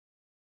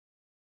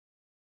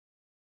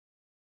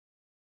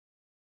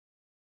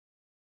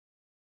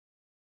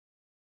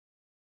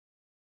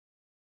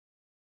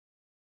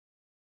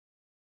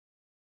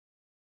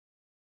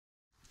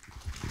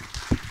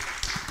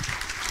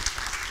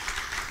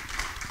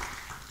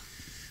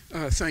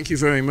Thank you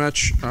very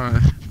much. I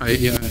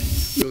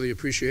really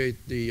appreciate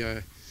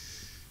the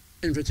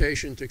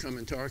invitation to come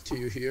and talk to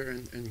you here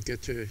and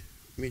get to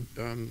meet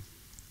a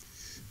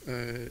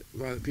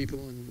lot of people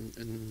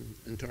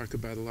and talk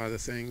about a lot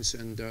of things,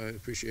 and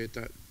appreciate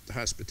the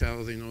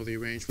hospitality and all the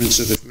arrangements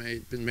that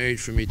have been made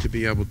for me to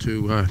be able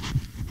to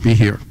be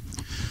here.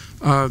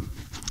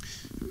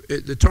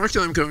 The talk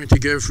that I'm going to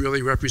give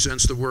really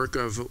represents the work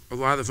of a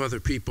lot of other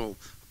people.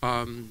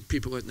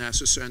 People at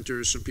NASA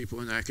centers, some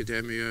people in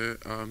academia,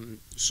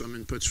 some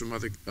inputs from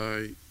other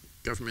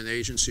government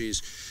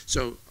agencies.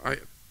 So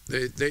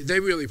they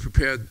really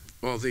prepared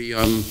all did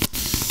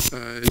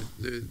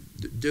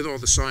all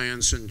the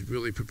science and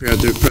really prepared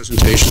their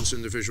presentations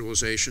and the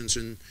visualizations,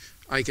 and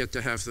I get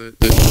to have the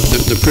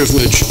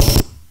privilege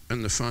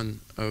and the fun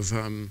of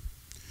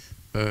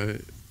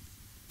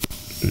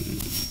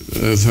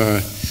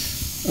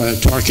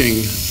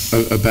talking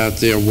about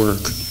their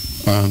work,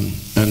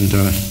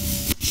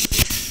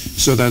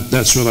 so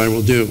that's what I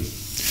will do.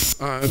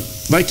 I'd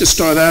like to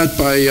start out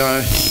by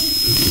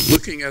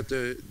looking at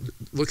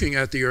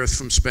the Earth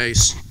from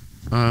space.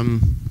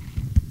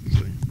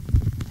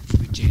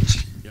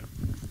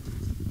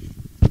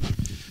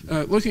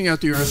 Looking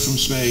at the Earth from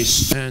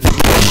space, and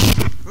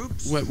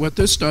what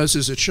this does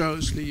is it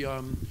shows the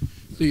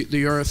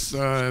Earth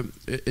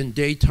in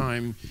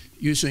daytime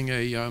using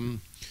the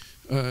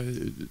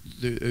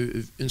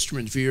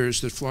instrument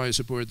VIRS that flies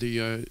aboard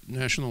the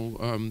National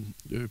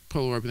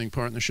Polar Orbiting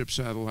Partnership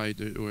satellite,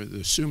 or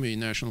the SUMI,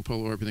 National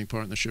Polar Orbiting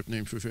Partnership,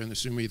 named for Werner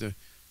Sumi, the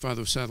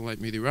father of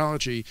satellite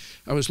meteorology.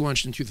 I was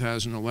launched in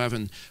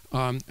 2011,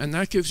 and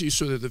that gives you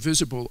sort of the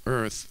visible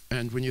Earth.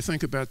 And when you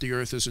think about the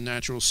Earth as a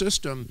natural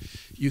system,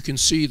 you can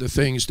see the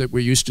things that we're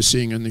used to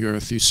seeing in the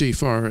Earth. You see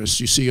forests,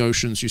 you see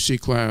oceans, you see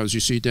clouds, you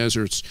see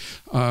deserts,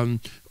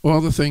 all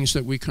the things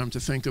that we come to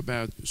think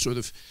about, sort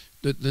of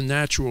the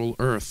natural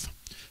Earth.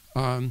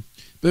 But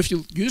if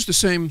you use the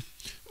same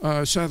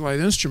satellite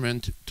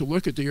instrument to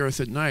look at the Earth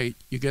at night,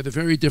 you get a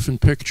very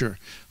different picture,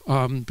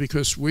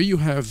 because where you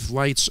have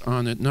lights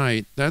on at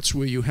night, that's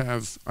where you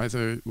have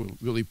either, well,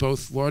 really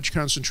both large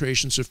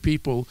concentrations of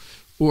people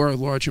or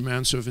large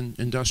amounts of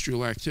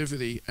industrial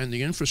activity, and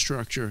the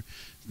infrastructure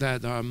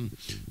that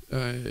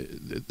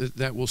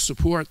that will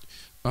support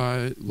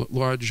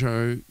large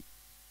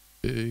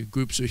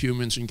groups of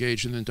humans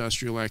engaged in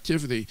industrial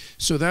activity.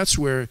 So that's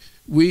where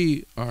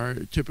we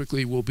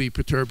typically will be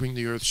perturbing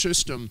the Earth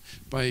system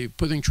by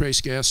putting trace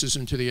gases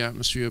into the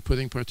atmosphere,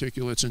 putting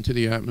particulates into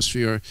the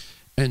atmosphere,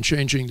 and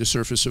changing the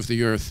surface of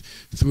the Earth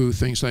through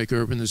things like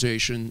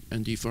urbanization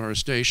and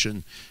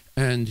deforestation.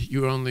 And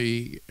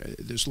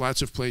there's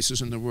lots of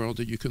places in the world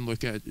that you can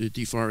look at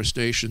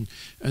deforestation,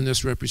 and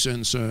this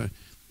represents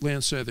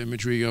Landsat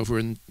imagery over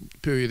a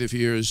period of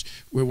years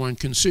where one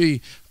can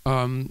see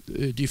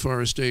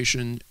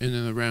deforestation in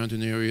and around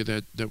an area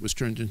that was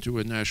turned into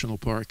a national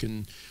park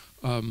in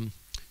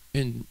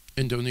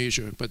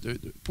Indonesia. But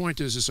the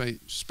point is I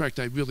suspect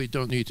I really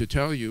don't need to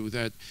tell you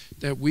that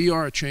we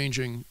are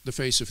changing the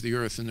face of the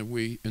Earth in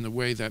a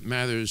way that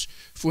matters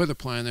for the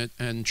planet,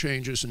 and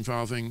changes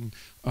involving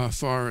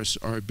forests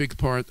are a big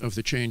part of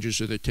the changes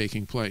that are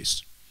taking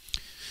place.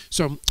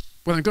 So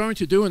what I'm going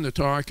to do in the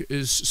talk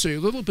is say a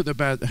little bit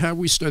about how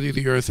we study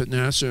the Earth at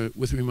NASA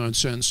with remote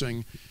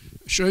sensing,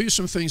 show you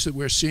some things that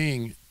we're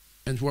seeing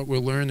and what we're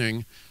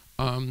learning,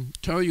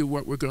 tell you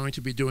what we're going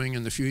to be doing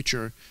in the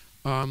future.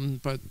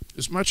 But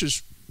as much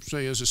as,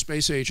 say, as a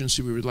space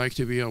agency, we would like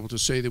to be able to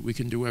say that we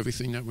can do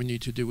everything that we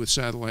need to do with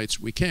satellites,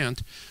 we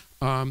can't.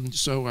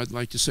 So I'd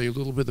like to say a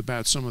little bit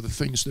about some of the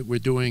things that we're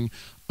doing,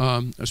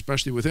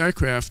 especially with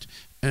aircraft,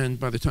 and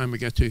by the time we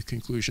get to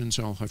conclusions,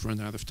 I'll have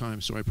run out of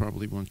time, so I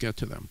probably won't get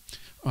to them.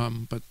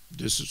 But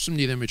there's some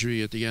neat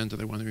imagery at the end that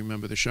I want to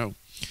remember the show.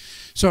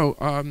 So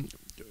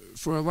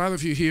for a lot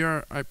of you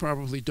here, I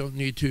probably don't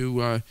need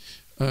to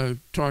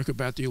talk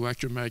about the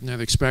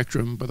electromagnetic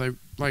spectrum, but I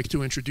like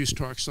to introduce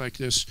talks like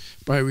this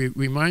by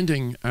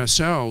reminding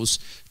ourselves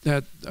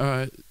that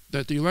the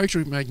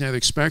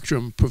electromagnetic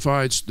spectrum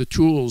provides the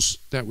tools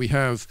that we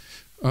have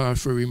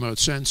for remote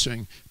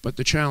sensing, but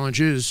the challenge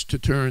is to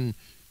turn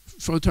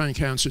photon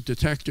counts at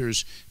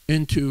detectors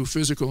into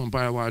physical and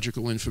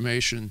biological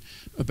information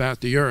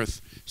about the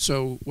Earth.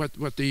 So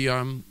what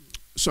the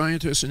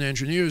scientists and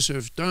engineers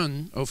have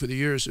done over the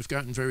years have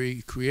gotten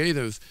very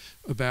creative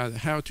about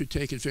how to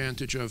take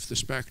advantage of the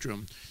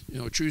spectrum,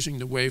 choosing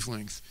the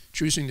wavelength,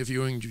 choosing the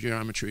viewing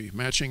geometry,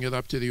 matching it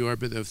up to the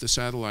orbit of the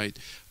satellite,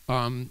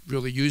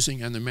 really using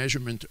the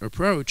measurement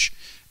approach.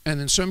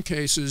 And in some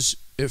cases,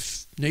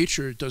 if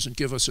nature doesn't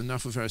give us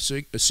enough of a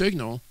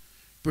signal,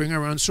 bring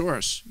our own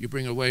source. You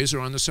bring a laser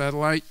on the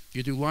satellite,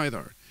 you do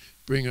LiDAR.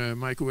 Bring a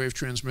microwave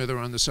transmitter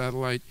on the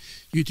satellite,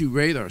 you do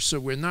radar. So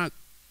we're not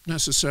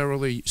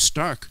necessarily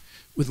stuck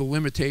with the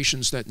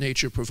limitations that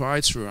nature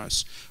provides for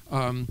us.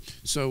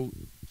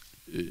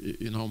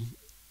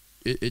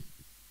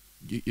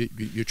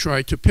 you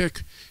try to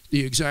pick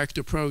the exact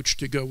approach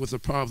to go with the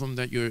problem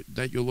that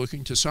you're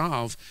looking to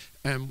solve,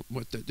 and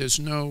there's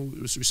no,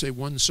 as we say,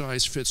 one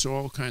size fits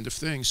all kind of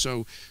thing.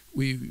 So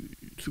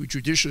through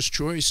judicious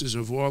choices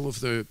of all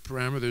of the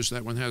parameters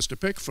that one has to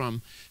pick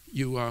from,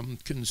 you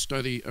can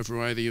study a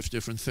variety of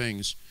different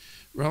things.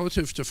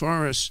 Relative to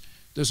forests,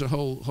 there's a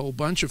whole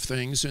bunch of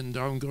things, and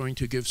I'm going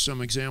to give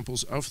some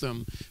examples of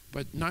them,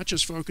 but not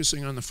just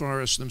focusing on the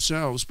forests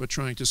themselves, but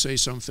trying to say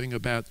something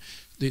about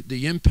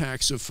the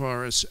impacts of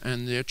forests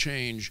and their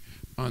change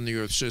on the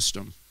Earth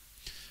system.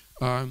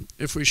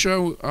 If we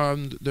show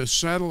the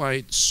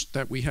satellites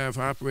that we have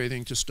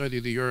operating to study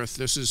the Earth,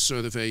 this is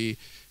sort of a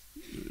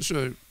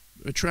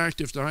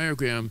attractive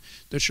diagram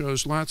that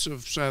shows lots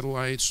of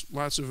satellites,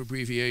 lots of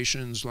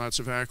abbreviations, lots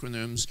of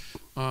acronyms,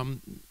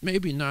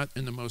 maybe not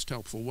in the most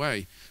helpful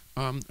way.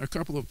 A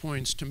couple of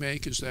points to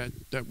make is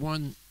that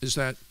one is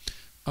that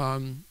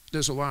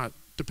there's a lot.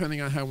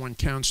 Depending on how one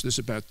counts, there's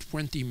about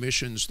 20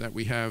 missions that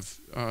we have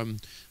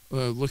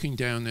looking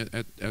down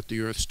at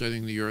the Earth,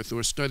 studying the Earth,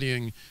 or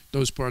studying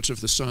those parts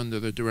of the sun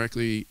that are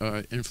directly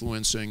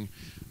influencing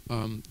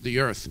the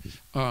Earth.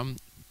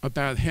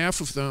 About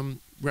half of them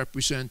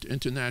represent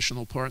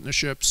international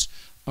partnerships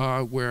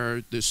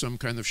where there's some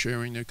kind of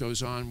sharing that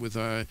goes on with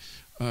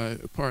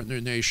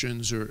partner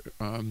nations, or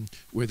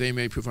where they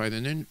may provide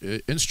an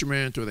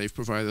instrument, or they've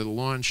provided a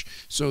launch.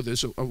 So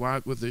there's a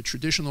lot with the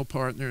traditional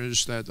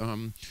partners that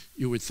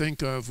you would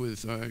think of,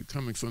 with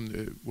coming from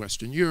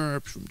Western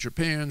Europe, from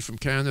Japan, from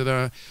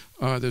Canada.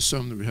 There's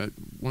some, we had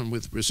one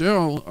with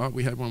Brazil,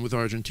 we had one with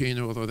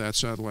Argentina, although that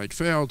satellite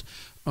failed.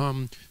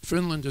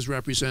 Finland is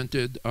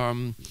represented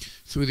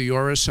through the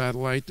AURA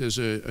satellite. There's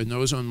an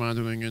ozone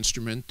monitoring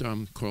instrument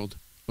called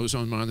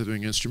Ozone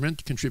Monitoring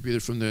Instrument,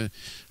 contributed from the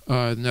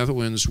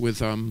Netherlands, with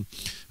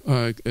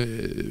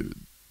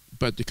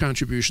but the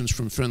contributions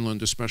from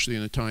Finland, especially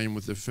in a tie-in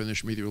with the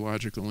Finnish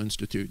Meteorological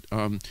Institute.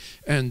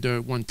 And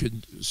one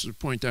could sort of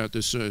point out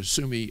this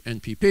Suomi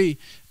NPP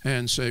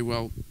and say,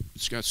 well,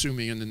 it's got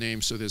Suomi in the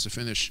name, so there's a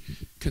Finnish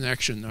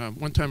connection.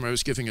 One time I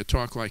was giving a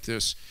talk like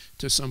this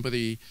to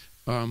somebody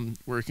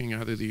working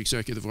out of the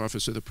executive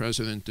office of the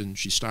president, and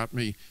she stopped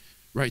me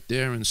right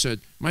there and said,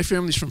 my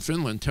family's from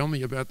Finland, tell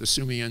me about the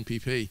Suomi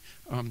NPP.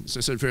 As I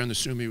said, Verner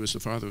Suomi was the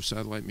father of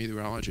satellite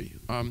meteorology.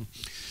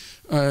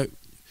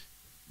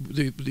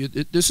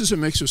 This is a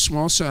mix of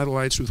small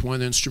satellites with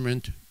one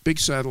instrument, big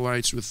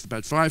satellites with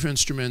about 5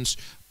 instruments,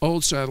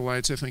 old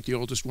satellites. I think the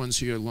oldest ones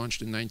here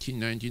launched in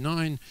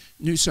 1999,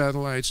 new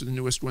satellites, the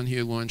newest one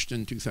here launched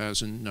in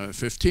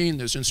 2015.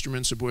 There's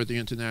instruments aboard the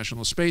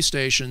International Space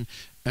Station,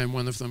 and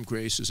one of them,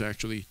 Grace, is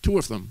actually 2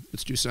 of them.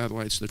 It's 2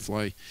 satellites that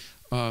fly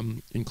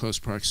in close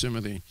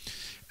proximity.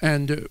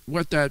 And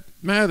what that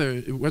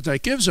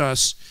gives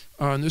us,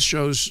 and this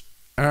shows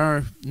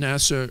our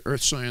NASA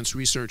Earth Science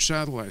Research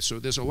satellites. So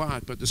there's a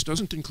lot, but this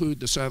doesn't include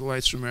the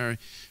satellites from our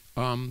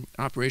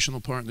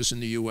operational partners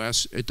in the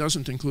US. It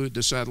doesn't include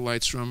the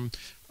satellites from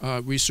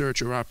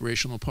research or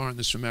operational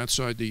partners from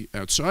outside the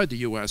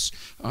US.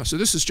 So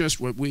this is just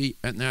what we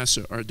at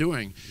NASA are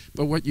doing.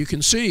 But what you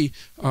can see,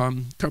 a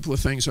couple of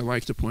things I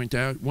like to point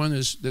out. One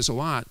is there's a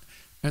lot.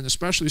 And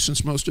especially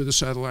since most of the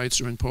satellites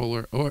are in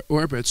polar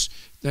orbits,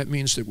 that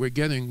means that we're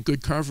getting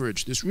good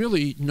coverage. There's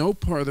really no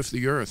part of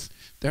the Earth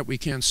that we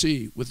can't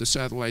see with the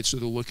satellites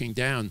that are looking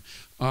down.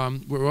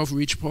 We're over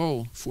each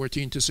pole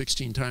 14 to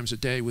 16 times a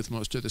day with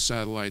most of the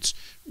satellites,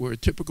 where a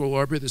typical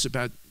orbit is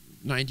about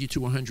 90 to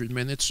 100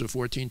 minutes, so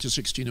 14 to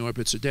 16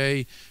 orbits a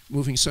day,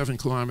 moving 7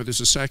 kilometers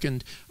a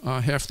second,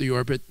 half the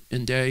orbit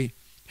in day,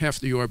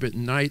 half the orbit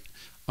in night.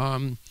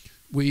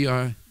 We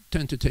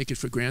tend to take it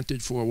for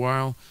granted for a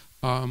while.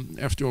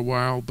 After a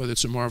while, but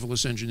it's a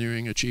marvelous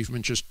engineering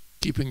achievement. Just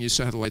keeping these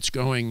satellites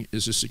going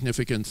is a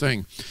significant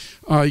thing.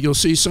 You'll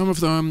see some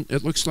of them,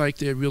 it looks like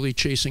they're really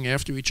chasing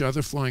after each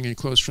other, flying in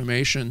close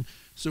formation.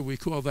 So we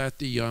call that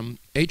the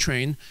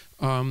A-train,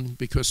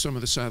 because some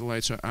of the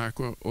satellites are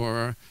Aqua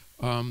or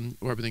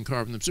orbiting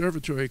Carbon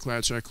Observatory,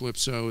 CloudSat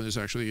Calypso, and there's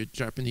actually a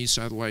Japanese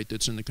satellite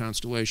that's in the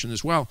constellation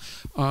as well.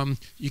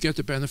 You get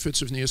the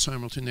benefits of near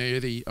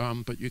simultaneity,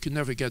 but you can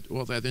never get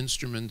all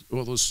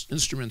those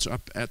instruments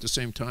up at the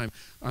same time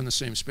on the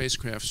same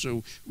spacecraft.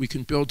 So we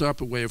can build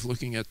up a way of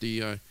looking at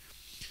the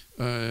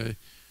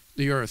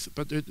Earth.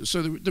 But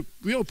the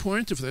real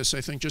point of this,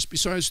 I think, just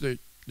besides the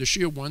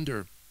sheer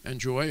wonder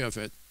and joy of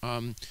it,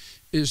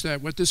 is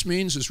that what this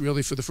means is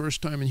really, for the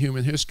first time in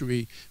human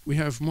history, we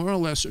have more or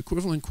less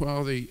equivalent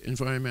quality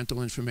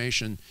environmental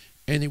information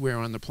anywhere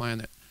on the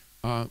planet,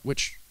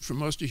 which for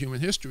most of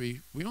human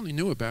history, we only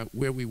knew about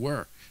where we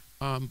were.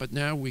 But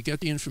now we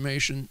get the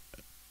information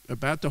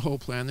about the whole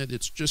planet.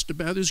 It's just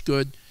about as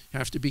good. You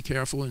have to be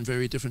careful in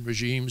very different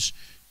regimes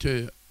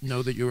to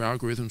know that your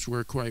algorithms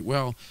work quite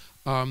well.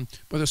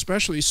 But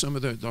especially some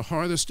of the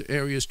hardest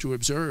areas to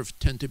observe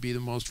tend to be the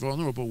most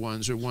vulnerable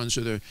ones, or ones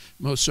that are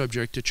most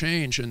subject to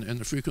change,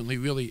 and are frequently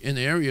really in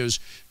areas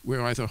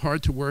where either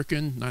hard to work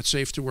in, not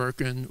safe to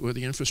work in, or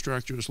the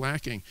infrastructure is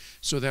lacking.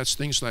 So that's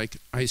things like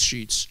ice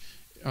sheets,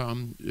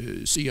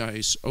 sea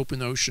ice,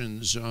 open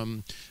oceans,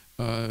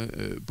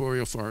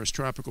 boreal forest,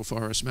 tropical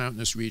forest,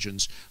 mountainous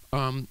regions.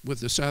 With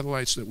the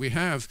satellites that we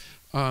have,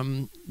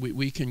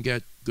 we can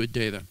get good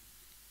data.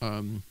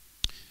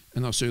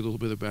 And I'll say a little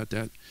bit about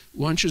that.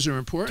 Launches are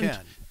important,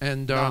 10,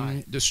 and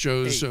 9, this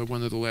shows 8,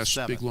 one of the last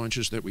 7, big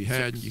launches that we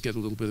had. 6, you get a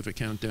little bit of a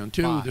countdown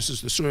too. 5, This is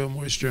the soil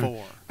moisture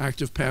 4,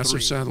 active passive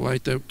 3,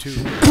 satellite that 2,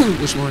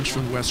 was launched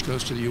from the west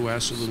coast to the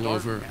U.S. a little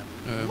over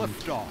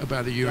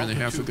about a year and a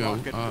half ago.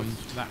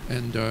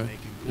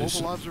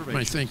 You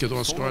might think it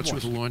all starts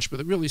with a launch, but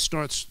it really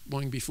starts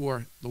long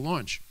before the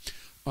launch.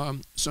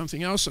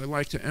 Something else I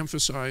like to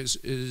emphasize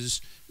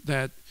is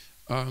that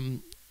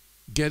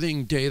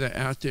getting data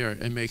out there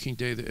and making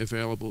data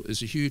available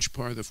is a huge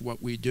part of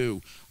what we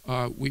do.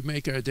 We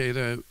make our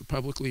data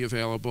publicly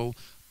available.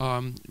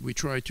 We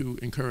try to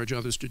encourage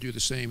others to do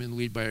the same and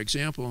lead by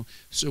example.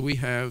 So we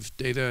have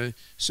data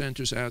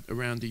centers out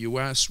around the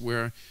U.S.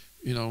 where,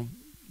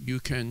 you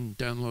can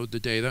download the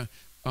data,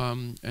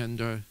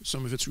 and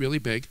some of it's really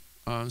big,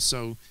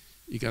 so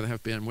you got to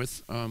have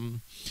bandwidth.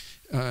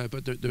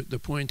 But the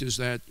point is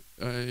that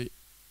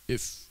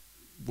if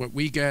what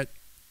we get,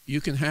 you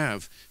can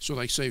have. So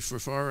like say for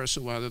forests,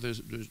 a lot of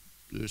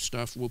the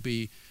stuff will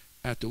be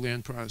at the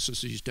Land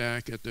Processes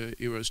DAC at the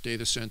EROS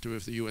Data Center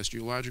of the U.S.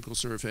 Geological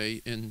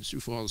Survey in Sioux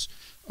Falls,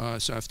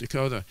 South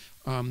Dakota.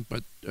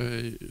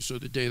 So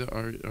the data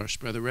are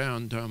spread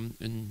around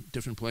in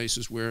different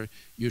places where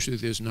usually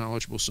there's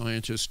knowledgeable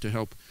scientists to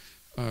help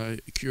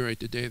curate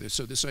the data.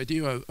 So this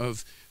idea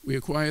of we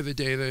acquire the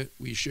data,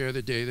 we share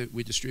the data,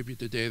 we distribute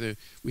the data,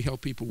 we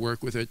help people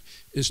work with it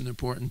is an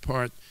important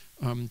part.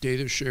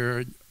 Data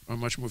shared are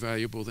much more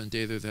valuable than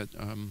data that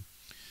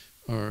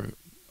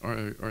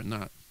are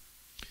not.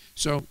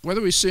 So what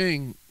are we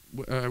seeing?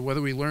 What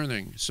are we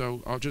learning?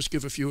 So I'll just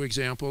give a few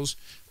examples.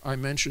 I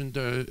mentioned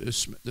the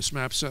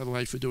SMAP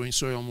satellite for doing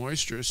soil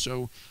moisture.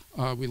 So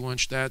we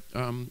launched that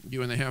a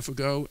year and a half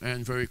ago,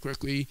 and very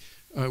quickly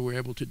we were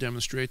able to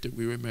demonstrate that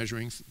we were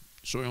measuring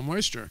soil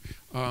moisture.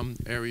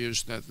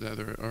 Areas that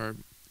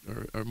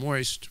are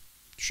moist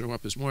show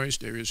up as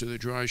moist. Areas that are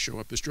dry show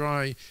up as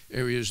dry.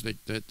 Areas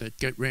that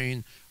get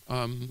rain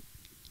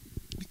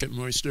get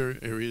moisture.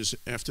 Areas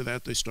after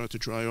that, they start to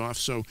dry off.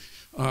 So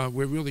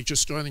we're really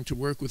just starting to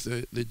work with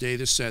the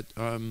data set.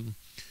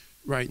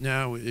 Right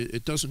now,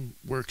 it doesn't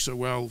work so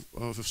well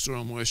of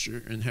soil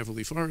moisture in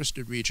heavily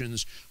forested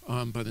regions,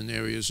 but in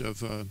areas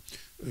of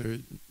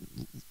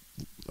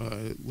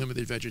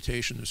limited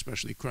vegetation,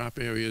 especially crop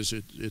areas,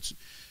 it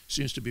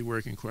seems to be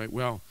working quite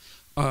well.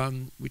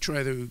 We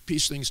try to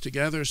piece things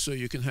together so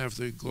you can have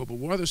the global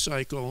water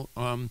cycle.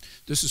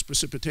 This is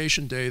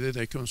precipitation data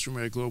that comes from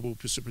our global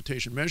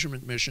precipitation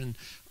measurement mission.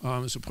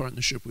 It's a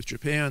partnership with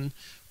Japan.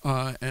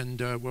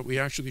 And what we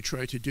actually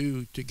try to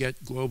do to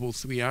get global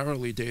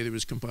 3-hourly data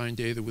is combine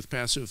data with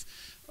passive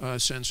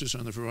sensors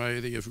on a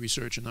variety of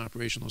research and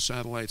operational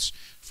satellites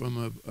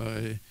from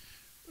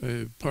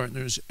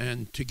partners,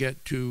 and to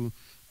get to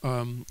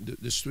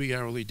this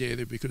 3-hourly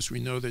data, because we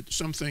know that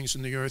some things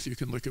in the Earth you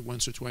can look at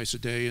once or twice a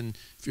day and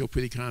feel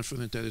pretty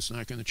confident that it's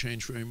not going to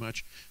change very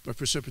much. But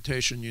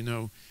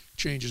precipitation,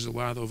 changes a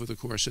lot over the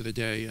course of the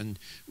day. And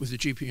with the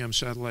GPM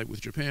satellite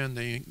with Japan,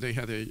 they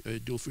had a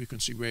dual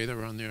frequency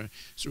radar on there.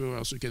 So we were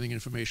also getting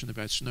information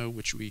about snow,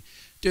 which we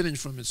didn't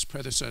from its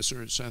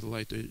predecessor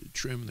satellite, the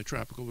TRIM, the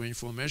Tropical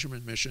Rainfall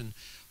Measurement Mission,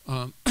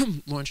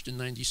 launched in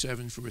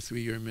 '97 for a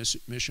 3-year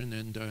mission,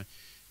 and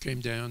came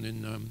down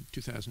in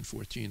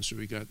 2014, so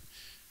we got,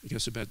 I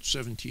guess, about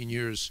 17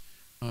 years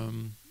out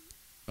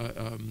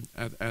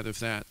of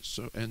that.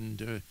 So,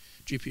 and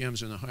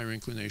GPM's in a higher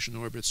inclination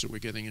orbit, so we're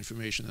getting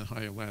information at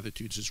higher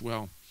latitudes as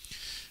well.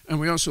 And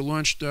we also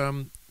launched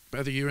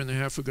about a year and a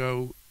half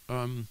ago,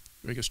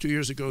 I guess 2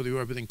 years ago, the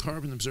Orbiting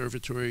Carbon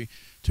Observatory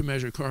to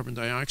measure carbon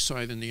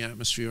dioxide in the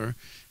atmosphere.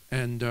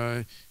 And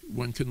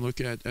one can look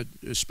at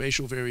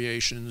spatial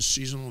variations,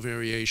 seasonal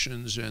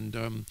variations,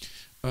 and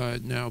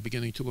now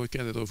beginning to look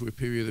at it over a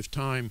period of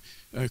time.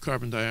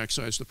 Carbon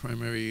dioxide is the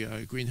primary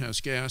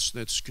greenhouse gas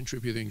that's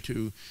contributing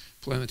to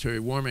planetary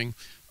warming,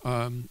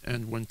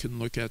 and one can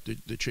look at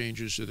the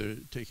changes that are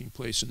taking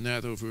place in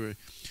that over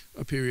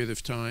a period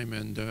of time.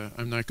 And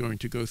I'm not going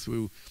to go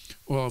through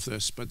all of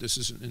this, but this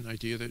is an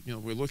idea that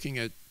we're looking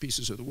at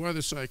pieces of the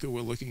water cycle,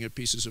 we're looking at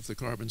pieces of the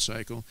carbon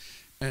cycle,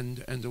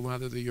 and a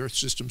lot of the Earth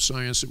system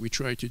science that we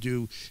try to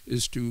do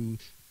is to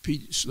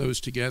piece those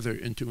together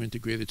into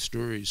integrated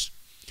stories.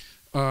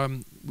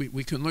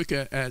 We can look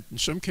at, in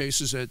some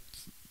cases, at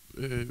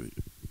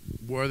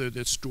water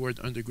that's stored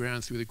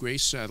underground through the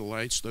GRACE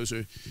satellites. Those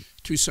are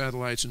 2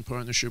 satellites in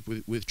partnership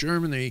with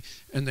Germany,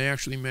 and they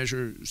actually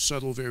measure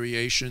subtle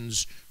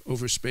variations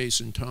over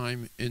space and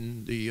time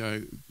in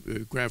the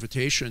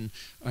gravitation.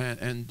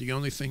 And the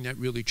only thing that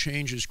really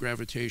changes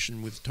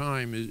gravitation with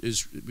time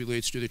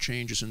relates to the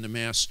changes in the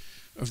mass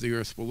of the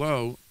Earth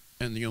below.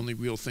 And the only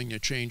real thing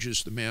that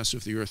changes the mass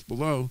of the Earth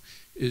below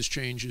is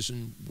changes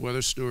in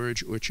water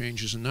storage or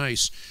changes in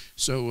ice.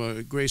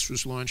 So GRACE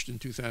was launched in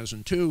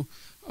 2002,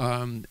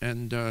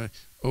 and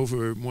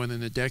over more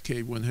than a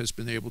decade, one has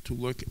been able to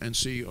look and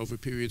see over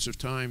periods of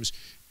times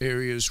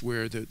areas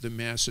where the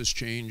mass has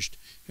changed,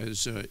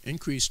 has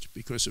increased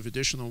because of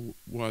additional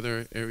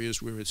water,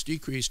 areas where it's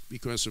decreased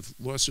because of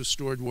loss of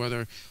stored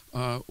water,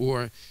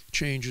 or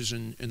changes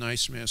in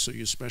ice mass. So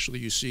especially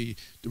you see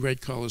the red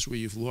colors where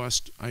you've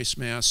lost ice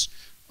mass,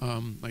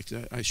 like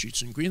the ice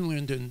sheets in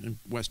Greenland and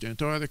West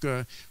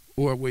Antarctica,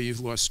 or where you've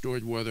lost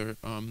stored water,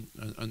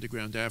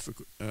 underground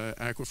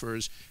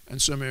aquifers, and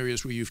some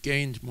areas where you've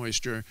gained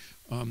moisture,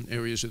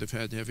 areas that have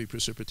had heavy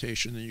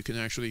precipitation, and you can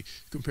actually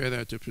compare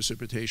that to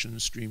precipitation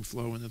and stream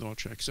flow, and it all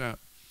checks out.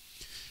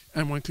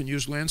 And one can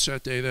use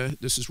Landsat data.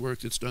 This is work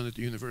that's done at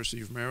the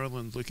University of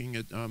Maryland, looking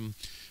at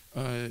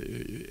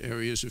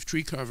areas of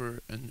tree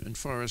cover and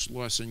forest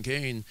loss and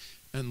gain,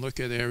 and look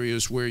at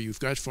areas where you've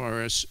got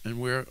forests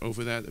and where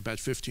over that about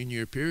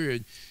 15-year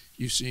period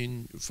you've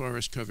seen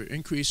forest cover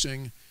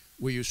increasing,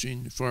 where you've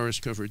seen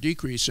forest cover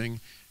decreasing,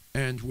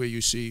 and where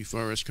you see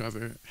forest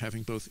cover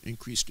having both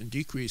increased and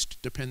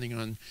decreased, depending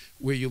on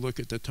where you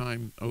look at the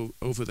time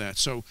over that.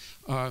 So,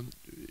 one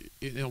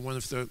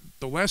of the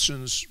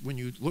lessons when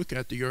you look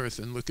at the Earth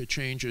and look at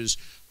changes,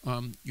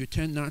 you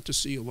tend not to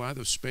see a lot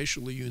of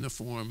spatially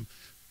uniform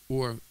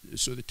or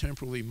sort of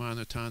temporally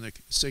monotonic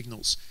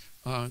signals.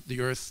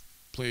 The Earth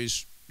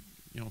plays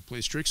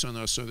tricks on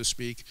us, so to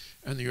speak,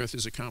 and the Earth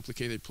is a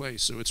complicated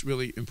place. So it's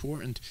really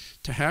important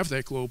to have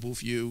that global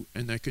view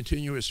and that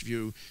continuous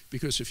view,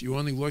 because if you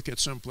only look at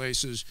some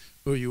places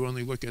or you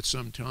only look at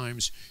some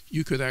times,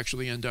 you could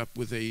actually end up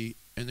with an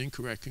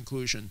incorrect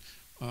conclusion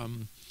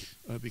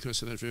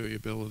because of that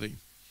variability.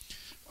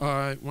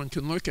 One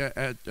can look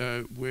at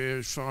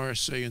where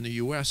forests, say, in the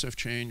U.S. have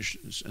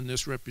changed, and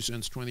this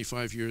represents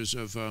 25 years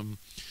of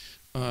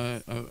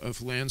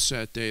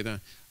Landsat data,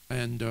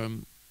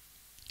 and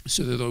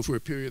so that over a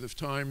period of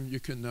time you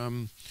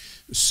can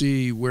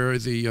see where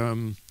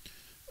you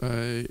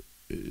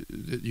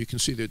can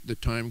see the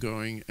time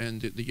going,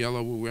 and the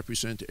yellow will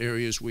represent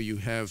areas where you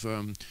have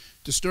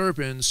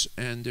disturbance,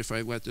 and if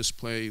I let this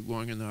play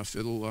long enough,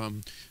 it'll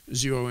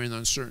zero in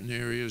on certain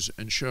areas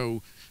and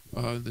show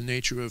the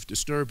nature of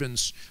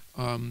disturbance,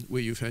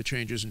 where you've had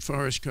changes in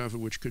forest cover,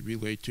 which could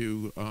relate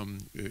to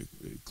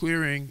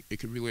clearing, it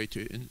could relate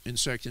to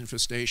insect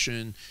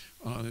infestation.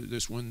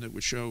 There's one that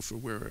would show for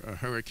where a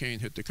hurricane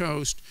hit the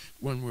coast,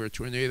 one where a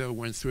tornado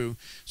went through.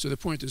 So the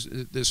point is,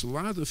 there's a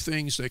lot of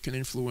things that can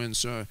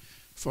influence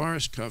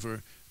forest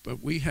cover,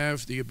 but we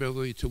have the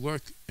ability to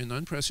look in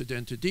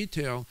unprecedented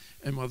detail,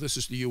 and while this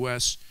is the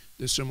U.S.,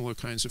 there's similar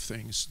kinds of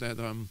things that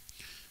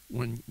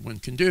one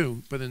can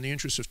do. But in the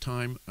interest of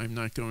time, I'm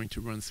not going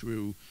to run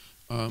through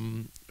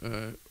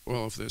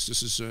all of this.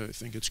 This is, I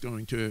think it's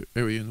going to an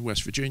area in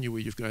West Virginia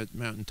where you've got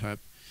mountaintop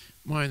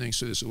mining,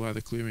 so there's a lot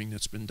of clearing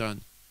that's been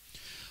done.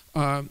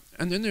 And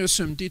then there's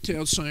some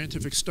detailed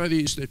scientific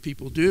studies that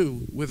people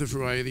do with a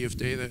variety of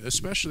data,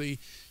 especially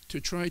to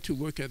try to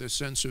look at a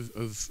sense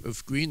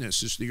of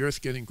greenness. Is the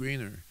Earth getting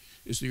greener?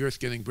 Is the Earth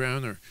getting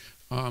browner?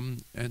 Or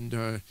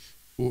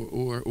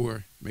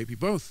maybe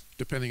both,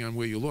 depending on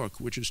where you look,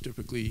 which is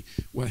typically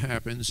what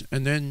happens.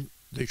 And then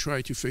they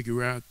try to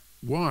figure out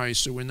why,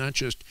 so we're not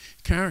just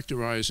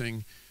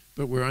characterizing,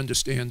 but we're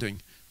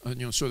understanding.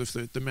 Sort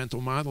of the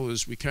mental model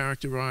is we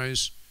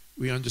characterize,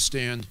 we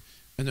understand,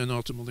 and then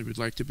ultimately we'd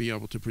like to be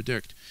able to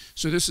predict.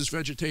 So this is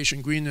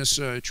vegetation greenness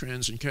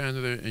trends in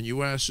Canada and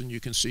US, and you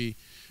can see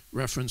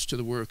reference to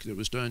the work that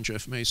was done,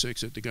 Jeff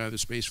Masix at the Goddard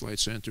Space Flight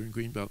Center in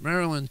Greenbelt,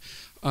 Maryland,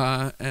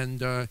 and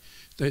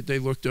they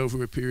looked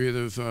over a period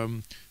of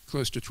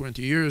close to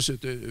 20 years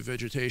at the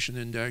vegetation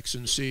index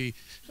and see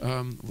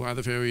a lot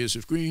of areas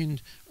of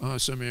green,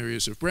 some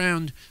areas of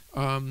brown,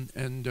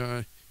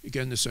 and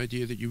again, this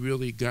idea that you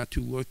really got to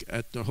look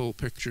at the whole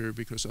picture,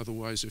 because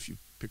otherwise if you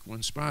pick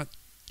one spot,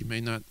 you may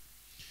not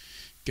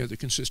get a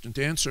consistent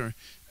answer.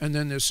 And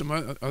then there's some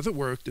other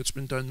work that's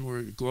been done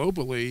more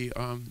globally.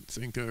 I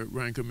think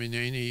Ranko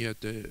Mineni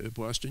at the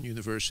Boston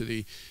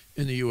University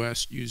in the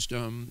US used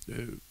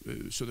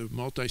sort of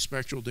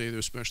multispectral data,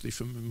 especially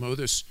from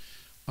MODIS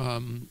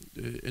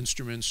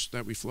instruments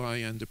that we fly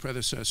and the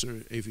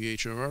predecessor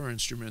AVHRR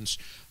instruments,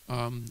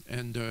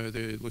 and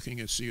they're looking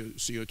at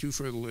CO2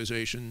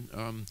 fertilization,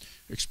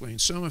 explain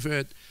some of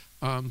it,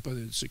 but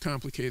it's a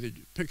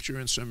complicated picture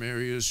in some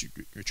areas.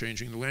 You're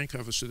changing the land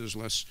cover, so there's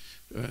less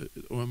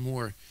or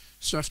more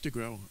stuff to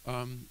grow.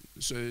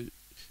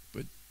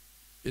 But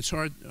it's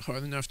hard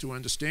enough to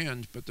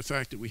understand, but the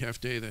fact that we have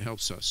data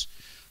helps us.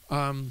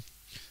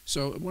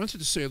 So I wanted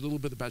to say a little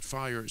bit about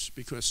fires,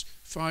 because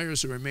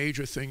fires are a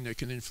major thing that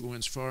can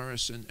influence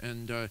forests,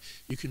 and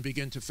you can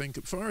begin to think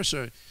of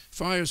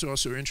fires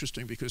also are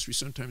interesting because we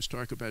sometimes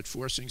talk about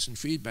forcings and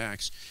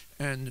feedbacks,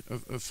 and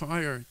a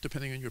fire,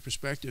 depending on your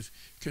perspective,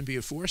 can be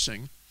a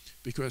forcing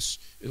because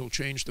it'll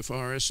change the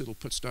forest, it'll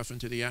put stuff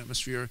into the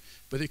atmosphere,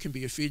 but it can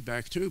be a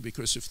feedback too,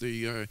 because if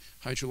the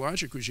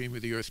hydrologic regime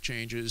of the Earth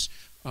changes,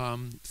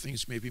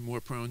 things may be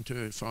more prone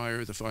to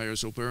fire, the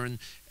fires will burn,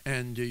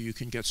 and you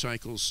can get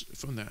cycles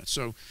from that.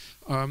 So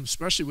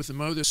especially with the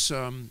MODIS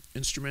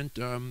instrument,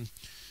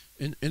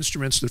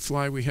 instruments that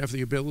fly, we have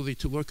the ability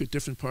to look at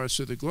different parts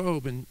of the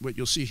globe, and what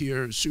you'll see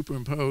here is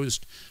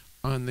superimposed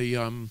on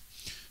the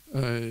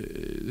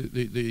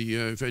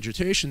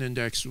vegetation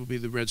index will be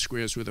the red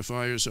squares where the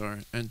fires are,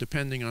 and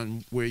depending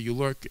on where you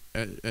look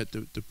at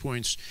the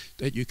points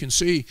that you can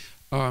see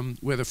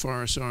where the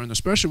forests are, and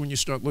especially when you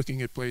start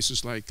looking at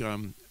places like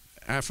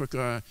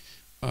Africa,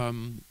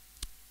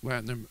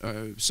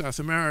 South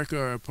America,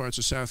 or parts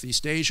of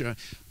Southeast Asia,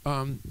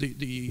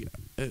 the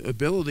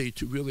ability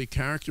to really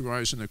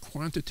characterize in a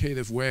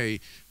quantitative way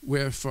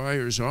where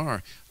fires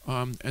are,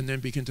 and then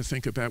begin to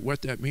think about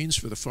what that means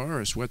for the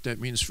forest, what that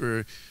means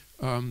for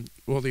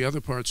all the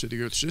other parts of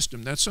the Earth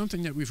system. That's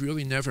something that we've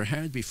really never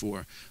had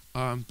before,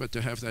 but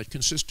to have that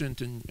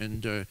consistent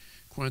and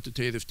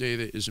quantitative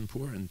data is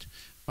important.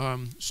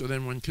 So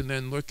then one can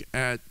then look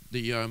at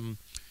the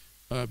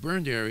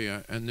burned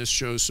area, and this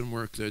shows some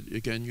work that,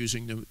 again,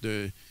 using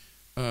the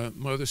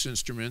MODIS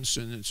instruments,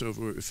 and it's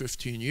over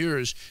 15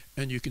 years,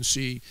 and you can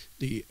see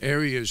the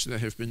areas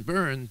that have been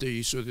burned,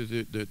 the sort of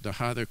the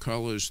hotter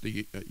colors,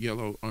 the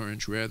yellow,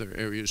 orange, red are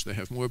areas that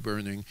have more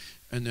burning,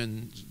 and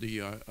then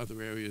the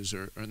other areas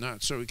are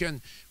not. So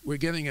again, we're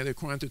getting at a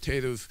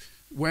quantitative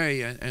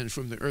way, and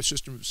from the Earth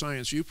System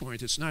Science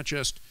viewpoint, it's not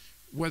just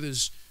what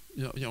is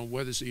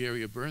what is the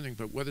area burning,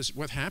 but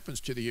what happens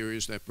to the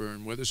areas that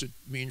burn? What does it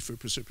mean for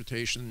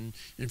precipitation,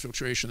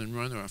 infiltration, and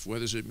runoff? What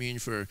does it mean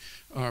for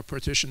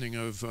partitioning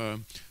of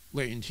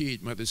latent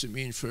heat? What does it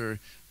mean for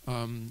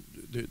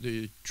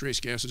the trace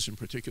gases and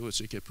particulates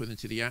that get put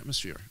into the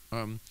atmosphere?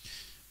 And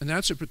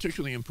that's a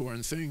particularly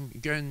important thing.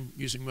 Again,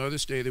 using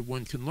MODIS data,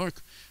 one can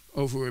look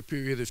over a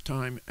period of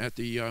time at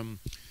the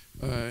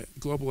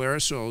global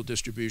aerosol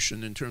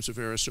distribution in terms of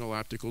aerosol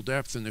optical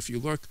depth. And if you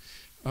look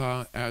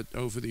at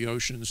over the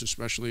oceans,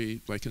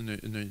 especially like in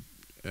the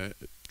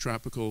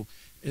tropical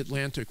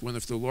Atlantic, one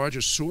of the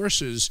largest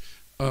sources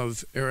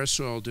of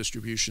aerosol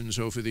distributions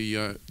over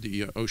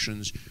the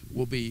oceans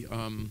will be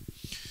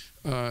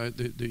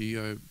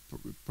the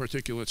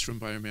particulates from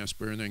biomass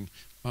burning,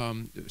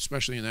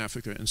 especially in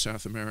Africa and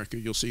South America.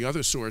 You'll see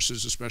other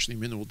sources, especially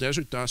mineral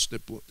desert dust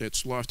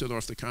that's lofted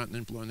off the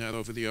continent, blown out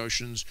over the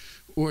oceans,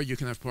 or you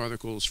can have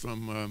particles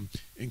from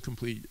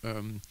incomplete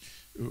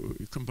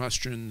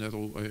combustion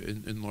that'll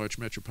in large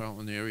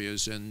metropolitan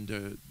areas,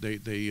 and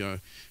they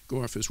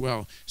go off as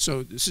well.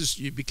 So this is,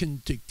 you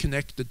begin to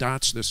connect the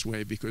dots this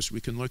way, because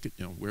we can look at,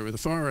 where are the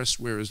forests,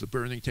 where is the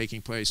burning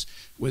taking place,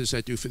 what does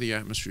that do for the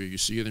atmosphere? You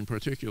see it in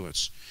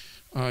particulates.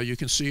 You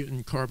can see it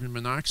in carbon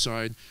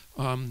monoxide.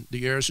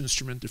 The AIRS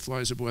instrument that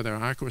flies aboard our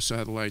Aqua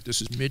satellite,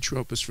 this is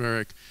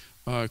mid-tropospheric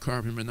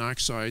carbon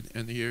monoxide,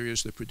 and the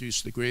areas that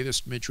produce the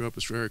greatest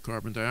mid-tropospheric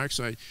carbon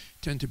dioxide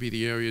tend to be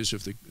the areas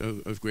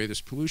of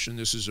greatest pollution.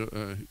 This is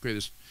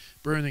greatest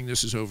burning.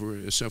 This is over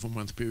a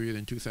several-month period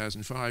in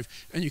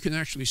 2005, and you can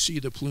actually see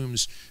the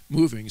plumes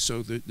moving.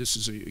 So this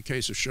is a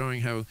case of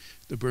showing how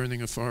the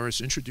burning of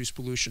forests introduce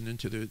pollution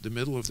into the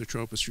middle of the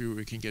troposphere,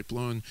 where it can get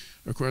blown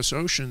across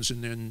oceans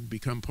and then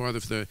become part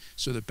of the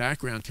sort of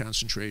background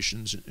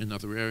concentrations in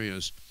other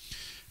areas.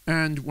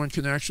 And one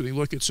can actually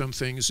look at some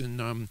things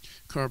in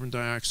carbon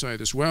dioxide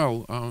as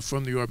well.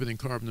 From the Orbiting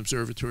Carbon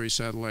Observatory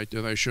satellite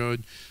that I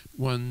showed,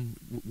 one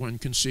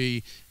can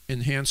see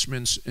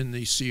enhancements in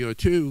the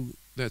CO2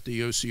 that the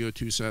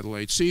OCO2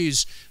 satellite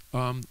sees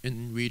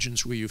in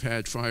regions where you've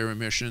had fire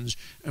emissions,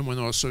 and one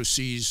also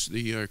sees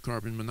the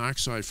carbon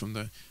monoxide from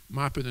the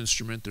MOPIT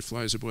instrument that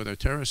flies aboard our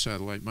Terra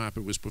satellite.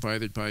 MOPIT was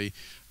provided by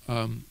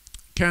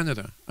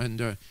Canada,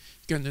 and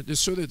again, this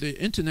sort of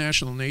the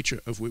international nature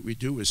of what we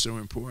do is so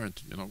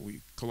important.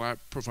 We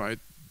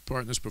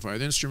partners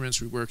provide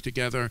instruments, we work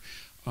together,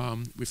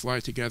 we fly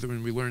together,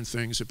 and we learn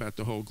things about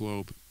the whole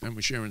globe, and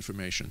we share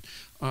information.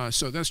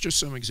 So that's just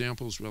some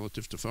examples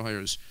relative to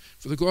fires.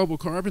 For the global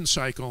carbon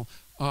cycle,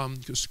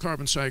 because the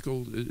carbon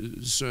cycle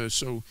is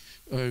so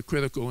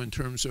critical in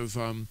terms of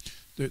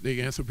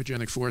the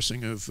anthropogenic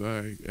forcing of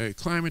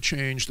climate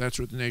change. That's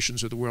what the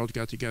nations of the world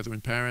got together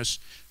in Paris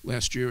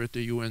last year at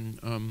the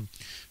UN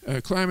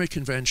Climate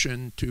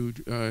Convention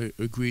to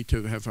agree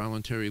to have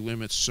voluntary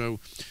limits. So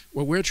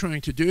what we're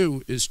trying to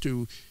do is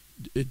to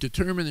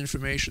determine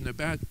information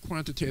about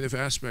quantitative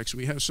aspects.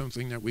 We have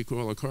something that we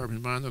call a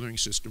carbon monitoring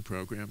system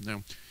program.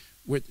 Now,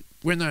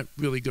 we're not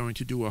really going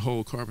to do a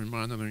whole carbon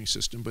monitoring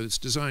system, but it's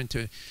designed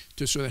to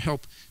sort of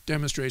help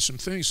demonstrate some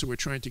things. So we're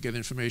trying to get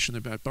information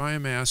about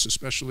biomass,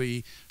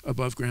 especially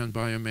above ground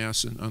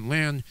biomass and on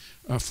land,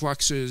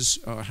 fluxes,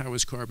 how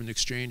is carbon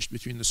exchanged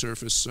between the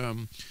surface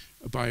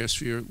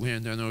biosphere,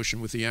 land and ocean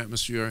with the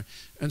atmosphere,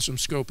 and some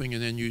scoping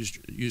and then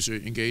user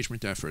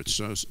engagement efforts.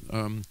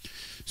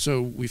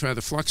 So we've had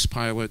a flux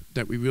pilot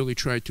that we really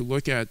tried to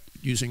look at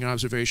using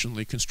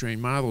observationally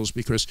constrained models,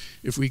 because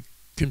if we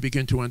can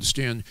begin to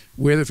understand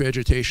where the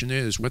vegetation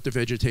is, what the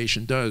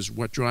vegetation does,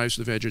 what drives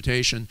the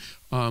vegetation,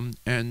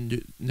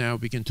 and now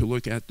begin to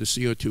look at the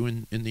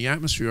CO2 in the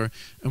atmosphere,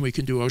 and we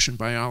can do ocean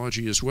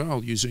biology as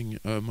well using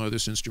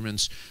MODIS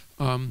instruments.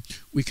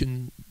 We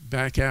can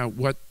back out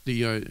what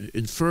the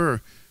infer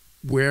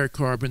where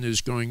carbon is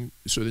going,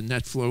 so the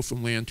net flow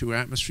from land to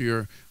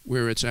atmosphere,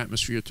 where it's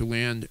atmosphere to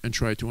land, and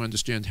try to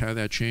understand how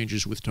that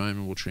changes with time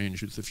and will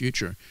change with the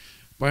future.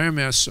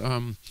 Biomass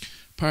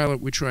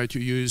pilot, we try to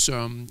use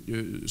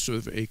sort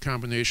of a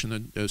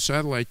combination of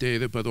satellite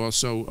data, but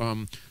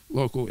also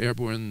local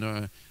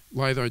airborne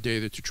LiDAR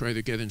data to try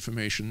to get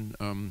information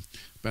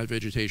about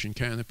vegetation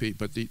canopy.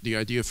 But the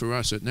idea for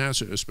us at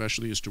NASA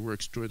especially is to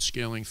work towards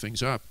scaling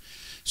things up.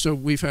 So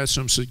we've had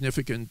some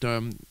significant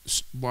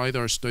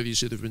LiDAR studies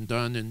that have been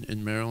done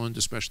in Maryland,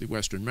 especially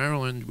Western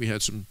Maryland. We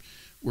had some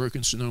work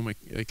in Sonoma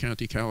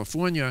County,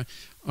 California,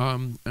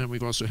 and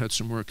we've also had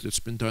some work that's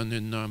been done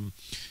in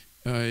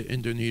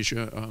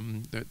Indonesia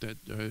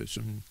that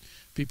some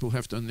people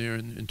have done there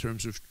in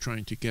terms of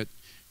trying to get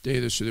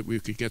data so that we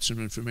could get some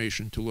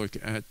information to look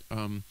at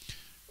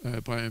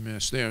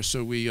biomass there.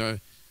 So we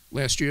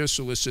last year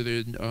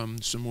solicited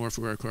some more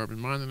for our carbon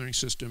monitoring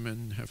system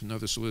and have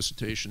another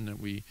solicitation that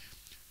we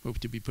hope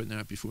to be putting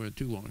out before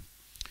too long.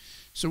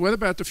 So what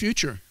about the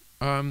future?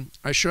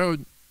 I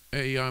showed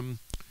a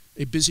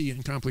busy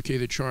and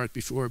complicated chart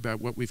before about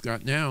what we've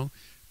got now,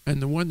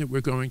 and the one that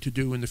we're going to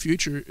do in the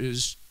future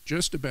is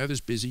just about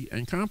as busy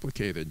and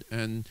complicated.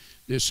 And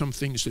there's some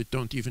things that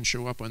don't even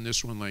show up on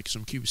this one, like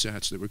some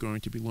CubeSats that we're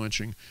going to be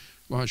launching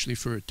largely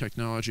for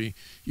technology.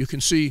 You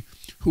can see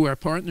who our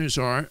partners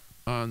are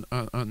on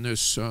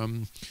this,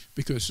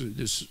 because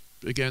there's,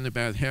 again,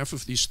 about half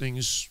of these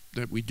things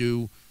that we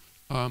do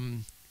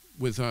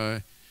with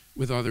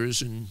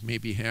others, and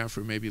maybe half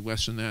or maybe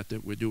less than that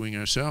we're doing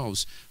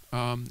ourselves.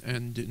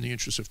 And in the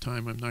interest of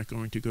time, I'm not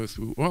going to go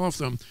through all of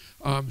them.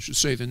 I should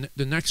say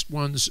the next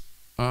ones,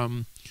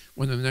 one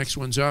of the next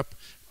ones up,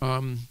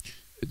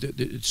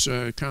 it's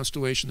a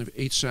constellation of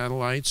 8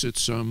 satellites.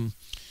 It's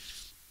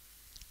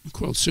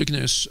called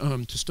Cygnus,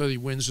 to study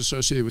winds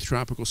associated with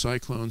tropical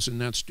cyclones, and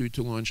that's due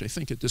to launch, I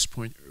think at this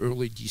point,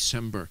 early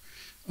December.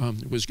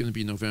 It was going to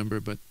be November,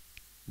 but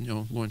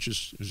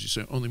launches, as you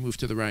say, only move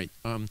to the right.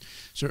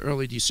 So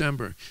early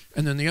December.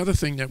 And then the other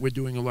thing that we're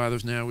doing a lot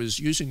of now is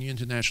using the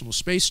International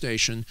Space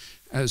Station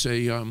as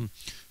a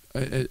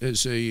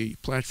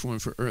platform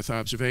for Earth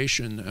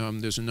observation.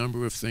 There's a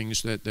number of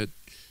things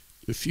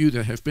a few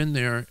that have been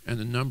there, and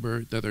a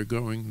number that are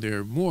going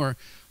there more,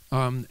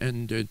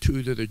 and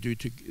 2 that are due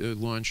to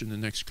launch in the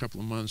next couple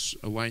of months: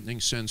 a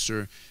lightning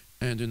sensor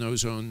and an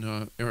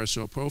ozone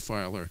aerosol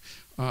profiler.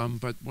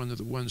 But one of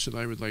the ones that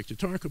I would like to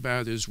talk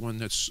about is one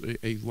that's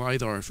a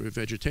LiDAR for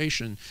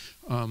vegetation.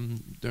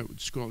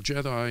 That's called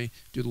JEDI,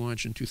 due to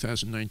launch in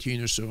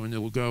 2019 or so, and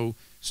it'll go,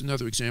 it's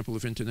another example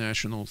of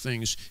international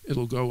things.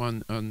 It'll go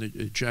on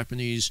the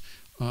Japanese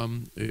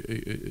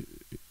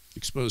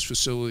exposed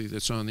facility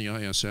that's on the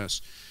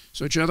ISS.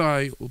 So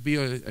JEDI will be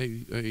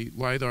a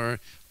LiDAR.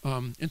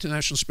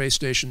 International Space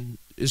Station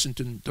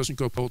doesn't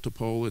go pole to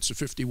pole. It's a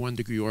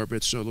 51-degree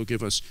orbit, so it'll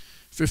give us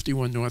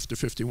 51 north to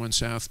 51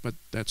 south, but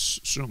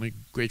that's certainly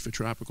great for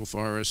tropical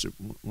forests. It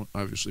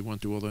obviously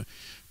won't do all the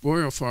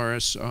boreal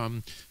forests,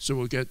 so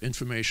we'll get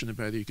information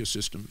about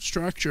ecosystem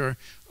structure.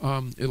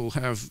 It'll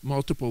have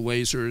multiple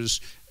lasers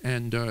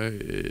and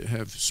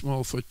have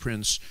small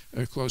footprints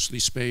closely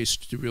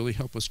spaced to really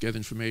help us get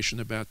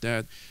information about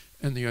that.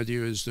 And the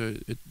idea is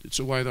that it's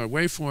a LiDAR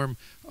waveform.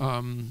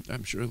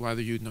 I'm sure a lot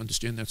of you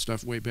understand that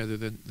stuff way better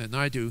than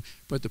I do,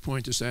 but the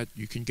point is that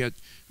you can get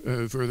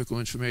vertical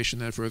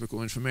information,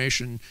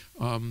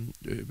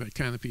 about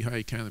canopy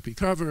height, canopy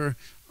cover,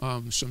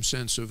 some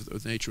sense of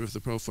the nature of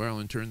the profile,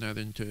 and turn that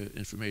into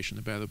information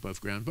about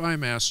above ground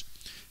biomass.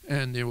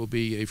 And there will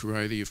be a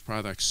variety of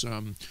products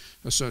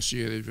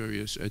associated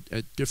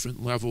at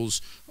different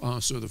levels,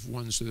 sort of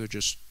ones that are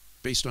just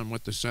based on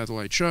what the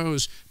satellite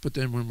shows, but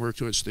then we'll work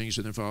towards things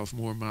that involve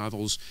more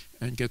models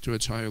and get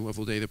towards higher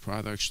level data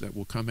products that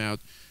will come out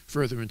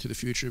further into the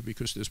future,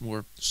 because there's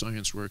more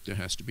science work that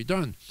has to be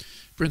done.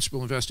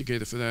 Principal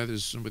investigator for that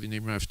is somebody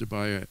named Raf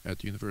Dabaya at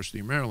the University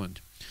of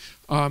Maryland.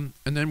 And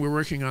then we're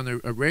working on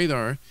a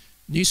radar,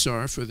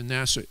 NISAR, for the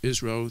NASA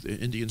ISRO, the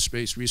Indian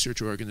Space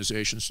Research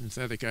Organization,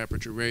 synthetic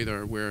aperture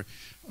radar, where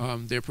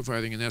they're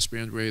providing an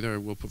S-band radar,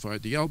 we'll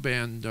provide the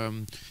L-band,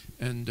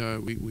 and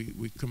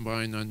we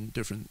combine on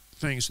different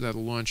things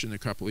that'll launch in a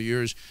couple of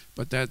years.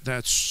 But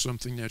that's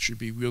something that should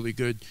be really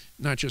good,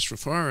 not just for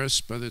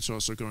forests, but it's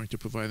also going to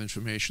provide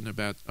information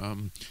about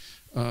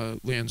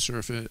land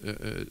surface,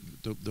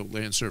 the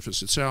land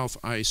surface itself,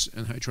 ice,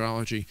 and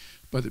hydrology.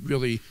 But it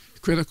really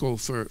critical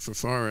for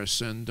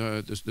forests, and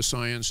the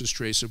science is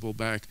traceable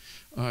back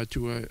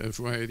to a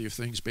variety of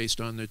things based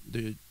on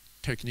the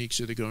techniques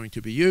that are going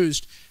to be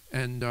used,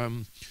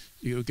 and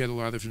you'll get a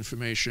lot of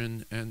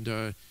information,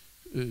 and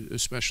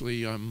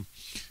especially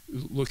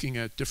looking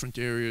at different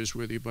areas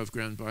where the above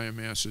ground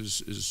biomass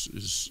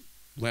is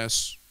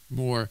less,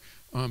 more,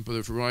 but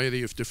a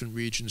variety of different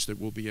regions that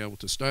we'll be able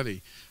to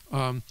study.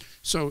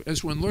 So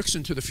as one looks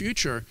into the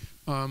future,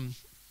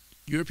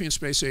 European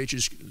Space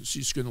Agency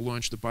is going to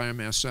launch the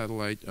biomass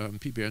satellite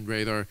P-band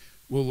radar.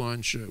 We'll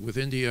launch with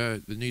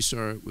India the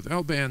NISAR with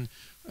L-band,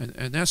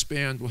 and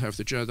S-band. We'll have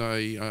the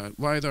JEDI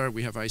LiDAR.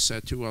 We have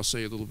ISAT too. I'll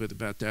say a little bit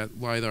about that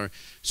LiDAR.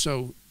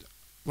 So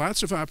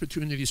lots of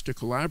opportunities to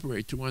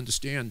collaborate, to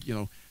understand,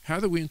 how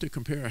do we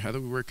intercompare? How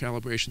do we work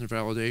calibration and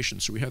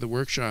validation? So we had a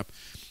workshop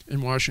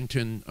in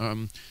Washington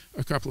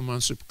a couple of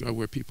months ago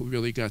where people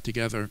really got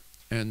together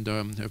and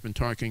have been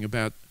talking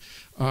about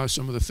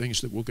some of the things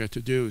that we'll get to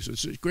do. So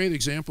it's a great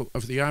example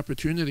of the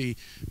opportunity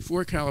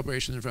for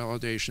calibration and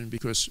validation,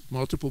 because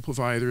multiple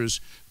providers,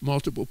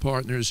 multiple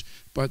partners,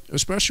 but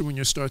especially when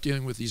you start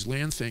dealing with these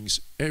land things,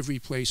 every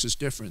place is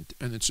different,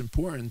 and it's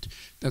important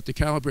that the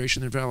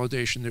calibration and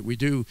validation that we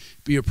do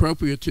be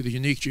appropriate to the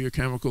unique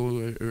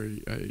geochemical or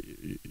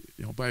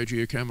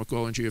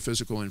biogeochemical and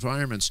geophysical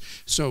environments.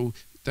 So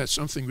that's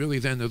something really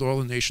then that all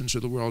the nations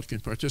of the world can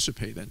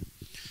participate in.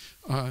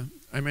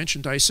 I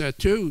mentioned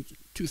ISAT-2,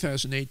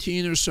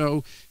 2018 or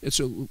so. It's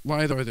a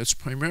LiDAR that's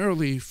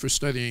primarily for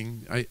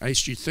studying ice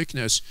sheet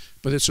thickness,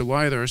 but it's a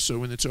LiDAR, so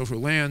when it's over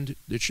land,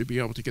 it should be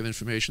able to get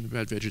information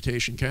about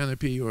vegetation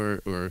canopy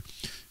or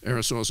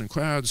aerosols and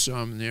clouds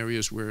in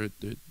areas where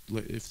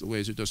if the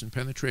laser doesn't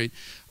penetrate.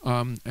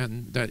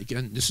 And that,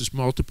 again, this is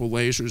multiple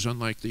lasers,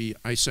 unlike the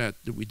ISAT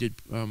that we did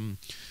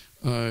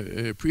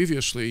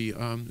previously,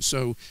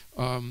 so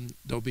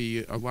there'll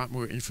be a lot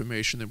more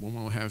information that we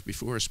won't have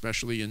before,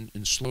 especially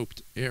in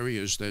sloped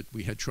areas that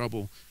we had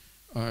trouble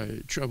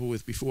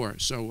with before.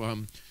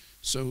 So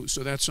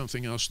that's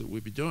something else that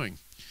we'll be doing.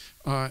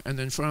 And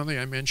then finally,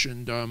 I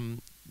mentioned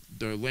the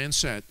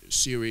Landsat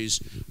series.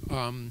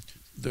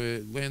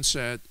 The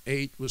Landsat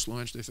 8 was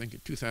launched, I think,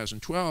 in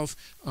 2012.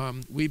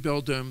 We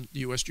build them. The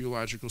U.S.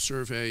 Geological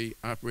Survey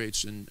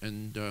operates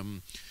and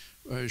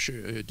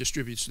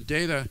distributes the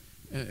data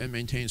and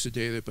maintains the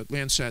data, but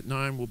Landsat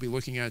 9 we'll be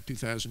looking at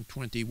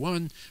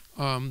 2021,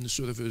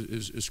 sort of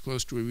as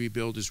close to a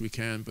rebuild as we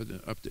can, but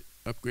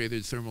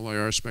upgraded thermal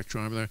IR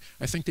spectrometer.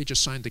 I think they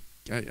just signed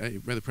I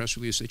read the press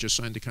release, they just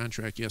signed the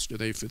contract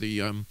yesterday for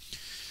the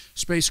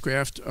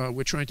spacecraft.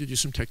 We're trying to do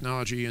some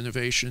technology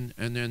innovation,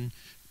 and then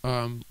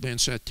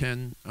Landsat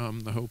 10,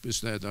 the hope is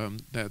that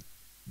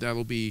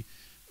that'll be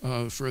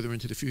further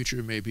into the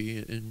future, maybe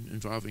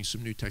involving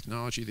some new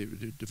technology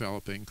they're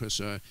developing,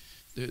 because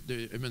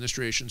the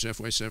administration's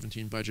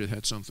FY17 budget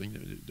had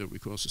something that we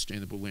call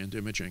sustainable land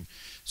imaging.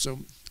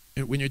 So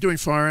when you're doing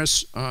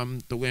forests,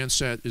 the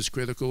Landsat is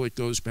critical. It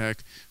goes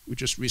back, we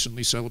just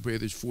recently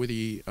celebrated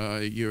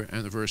 40-year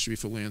anniversary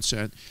for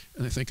Landsat,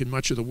 and I think in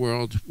much of the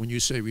world, when you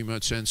say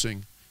remote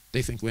sensing,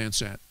 they think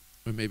Landsat,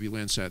 or maybe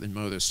Landsat and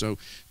MODIS. So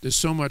there's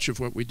so much of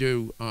what we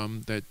do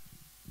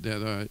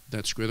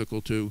that's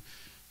critical to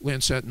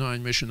Landsat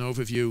 9 mission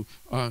overview.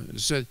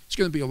 It's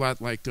going to be a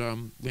lot like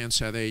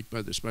Landsat 8,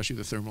 but especially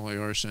the thermal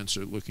IR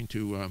sensor looking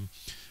to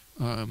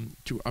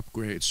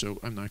upgrade, so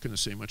I'm not going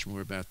to say much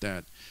more about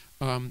that.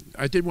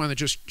 I did want to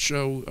just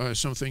show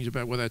some things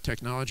about what that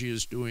technology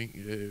is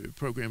doing,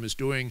 program is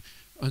doing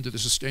under the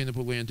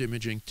Sustainable Land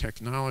Imaging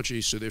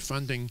Technology. So they're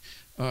funding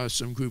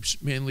some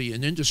groups, mainly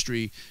in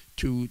industry,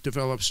 to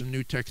develop some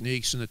new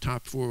techniques, and the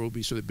top 4 will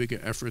be sort of bigger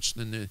efforts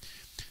than the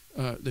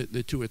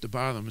 2 at the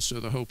bottom. So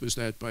the hope is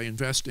that by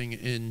investing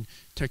in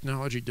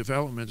technology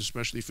development,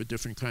 especially for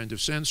different kinds of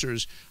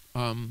sensors,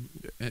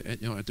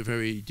 at the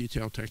very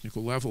detailed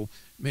technical level,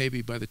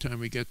 maybe by the time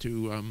we get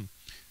to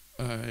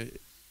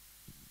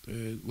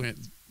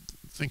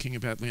thinking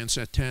about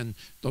Landsat 10,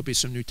 there'll be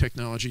some new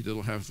technology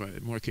that'll have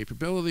more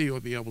capability, or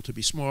be able to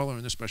be smaller,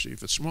 and especially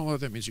if it's smaller,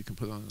 that means you can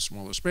put on a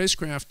smaller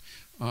spacecraft,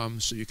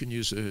 so you can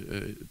use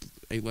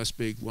a less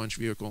big launch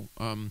vehicle,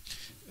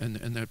 and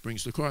that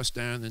brings the cost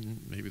down, and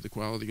maybe the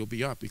quality will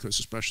be up, because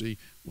especially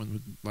one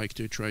would like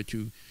to try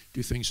to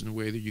do things in a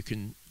way that you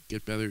can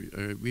get better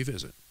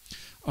revisit.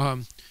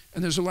 And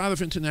there's a lot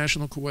of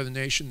international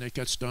coordination that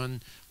gets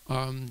done.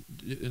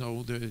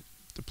 The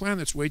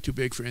planet's way too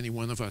big for any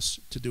one of us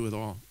to do it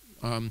all.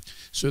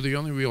 So the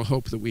only real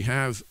hope that we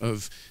have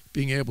of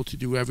being able to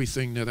do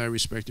everything that our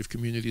respective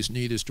communities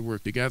need is to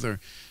work together.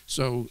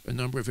 So a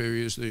number of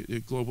areas,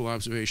 the Global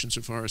Observations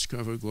of Forest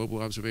Cover,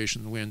 Global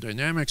Observation of Land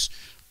Dynamics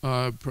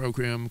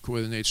program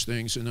coordinates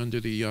things, and under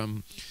the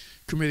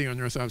Committee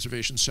on Earth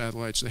Observation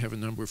Satellites, they have a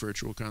number of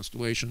virtual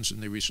constellations,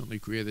 and they recently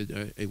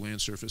created a land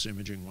surface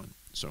imaging one.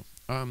 So,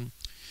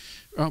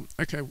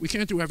 okay, we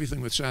can't do everything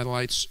with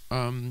satellites.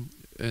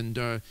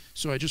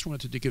 So I just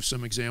wanted to give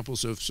some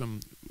examples of some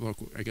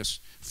local, I guess,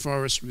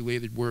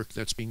 forest-related work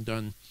that's being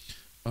done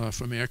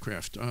from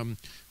aircraft.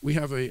 We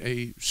have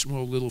a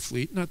small little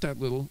fleet, not that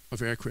little,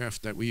 of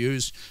aircraft that we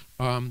use,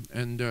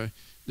 and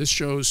this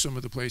shows some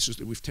of the places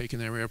that we've taken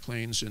our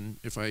airplanes, and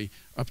if I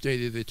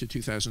updated it to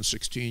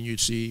 2016, you'd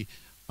see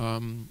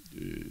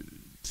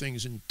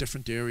things in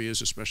different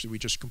areas, especially we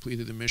just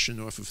completed a mission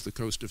off of the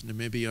coast of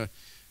Namibia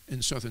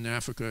in southern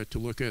Africa to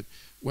look at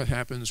what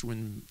happens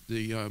when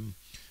the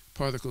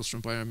particles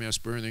from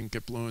biomass burning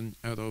get blown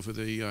out over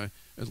the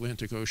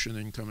Atlantic Ocean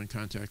and come in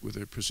contact with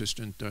a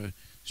persistent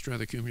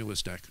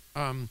stratocumulus deck.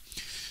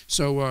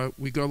 So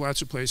we go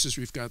lots of places.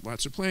 We've got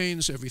lots of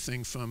planes,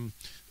 everything from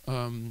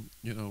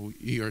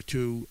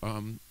ER2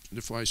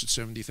 that flies at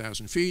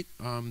 70,000 feet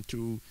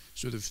to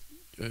sort of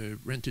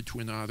rented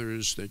twin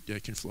otters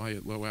that can fly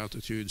at low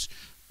altitudes.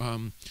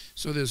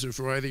 So there's a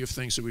variety of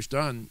things that we've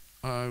done.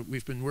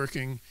 we've been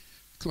working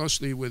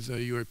closely with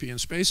the European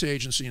Space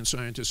Agency and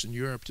scientists in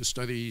Europe to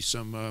study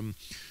some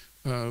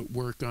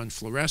work on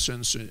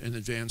fluorescence in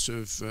advance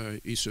of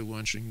ESA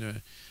launching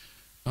the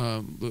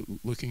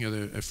looking at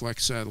a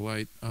flex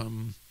satellite,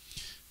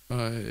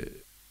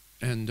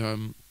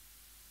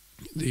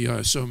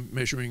 so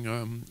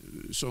measuring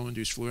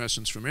solar-induced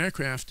fluorescence from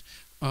aircraft.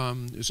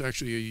 There's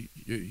actually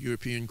a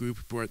European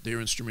group brought their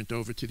instrument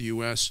over to the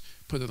U.S.,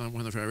 put it on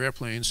one of our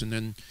airplanes, and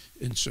then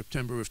in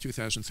September of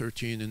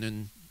 2013, and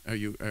then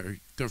our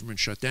government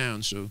shut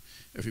down, so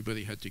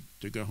everybody had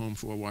to go home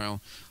for a while.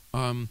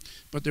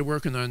 But they're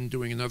working on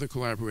doing another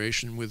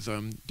collaboration with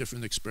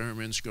different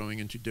experiments going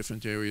into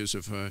different areas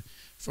of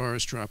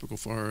forest, tropical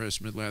forests,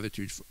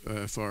 mid-latitude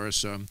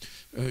forests,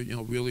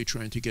 really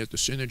trying to get the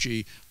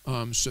synergy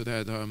so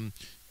that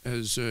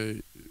as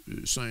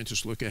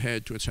scientists look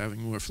ahead towards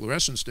having more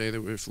fluorescence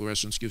data, where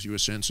fluorescence gives you a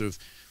sense of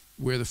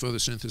where the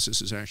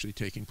photosynthesis is actually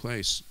taking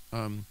place.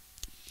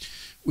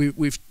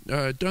 We've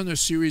done a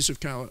series of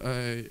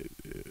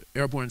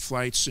airborne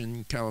flights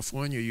in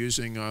California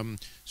using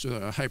sort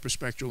of a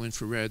hyperspectral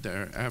infrared,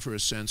 our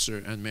AVERIS sensor,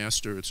 and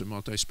MASTER. It's a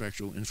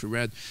multispectral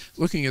infrared,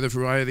 looking at a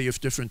variety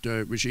of different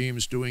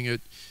regimes, doing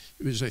it.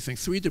 It was, I think,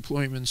 3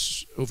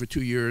 deployments over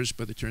 2 years,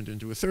 but it turned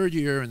into a 3rd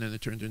year, and then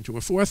it turned into a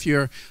 4th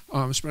year,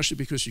 especially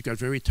because you've got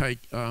very tight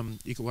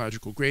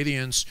ecological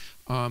gradients,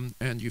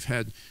 and you've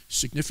had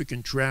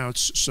significant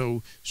droughts,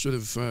 so sort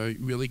of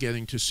really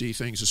getting to see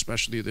things,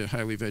 especially the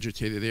highly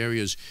vegetated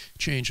areas,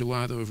 change a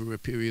lot over a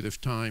period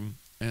of time.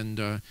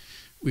 And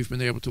we've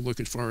been able to look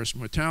at forest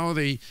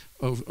mortality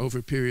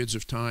over periods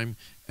of time,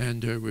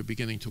 and we're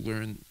beginning to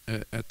learn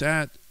at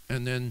that.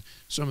 And then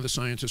some of the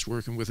scientists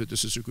working with it,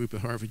 this is a group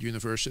at Harvard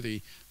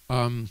University,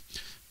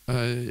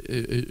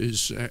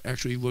 is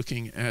actually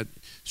looking at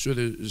sort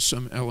of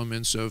some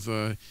elements of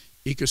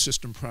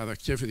ecosystem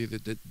productivity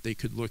that they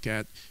could look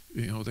at.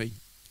 They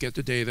get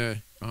the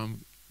data,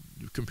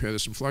 compare to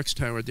some flux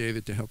tower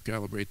data to help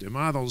calibrate their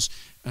models,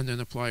 and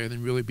then apply it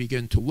and really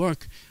begin to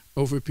look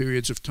over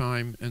periods of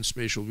time and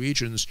spatial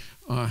regions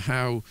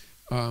how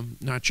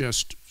not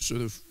just sort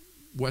of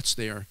what's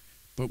there,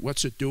 but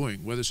what's it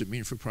doing? What does it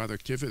mean for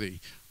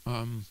productivity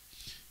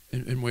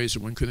in ways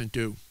that one couldn't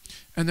do?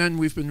 And then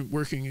we've been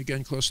working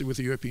again closely with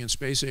the European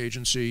Space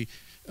Agency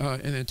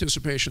in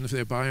anticipation of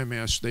their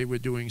biomass. They were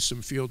doing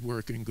some field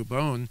work in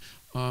Gabon,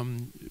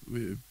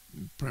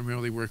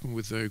 primarily working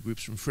with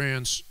groups from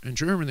France and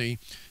Germany.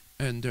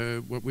 And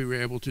what we were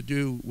able to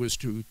do was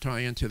to tie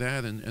into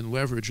that and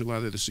leverage a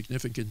lot of the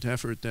significant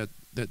effort that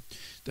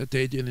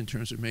they did in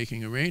terms of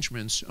making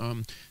arrangements.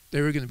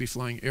 They were going to be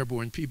flying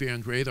airborne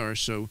P-band radar.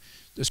 So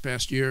this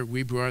past year,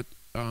 we brought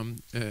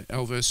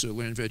ELVIS,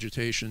 land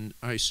vegetation,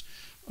 ice,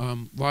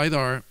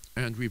 LIDAR,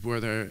 and we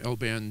brought our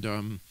L-band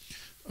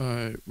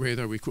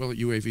radar. We call it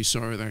UAV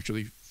SAR. It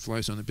actually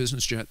flies on a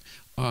business jet.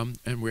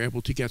 And we're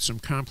able to get some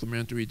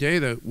complementary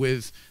data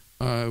with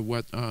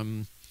what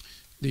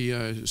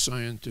the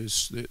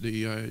scientists,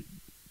 the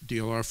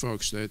DLR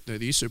folks that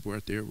ESA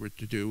brought there were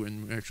to do,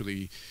 and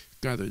actually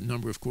got a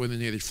number of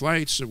coordinated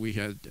flights. So we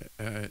had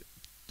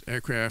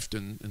aircraft,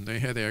 and they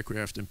had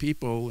aircraft and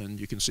people,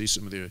 and you can see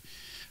some of the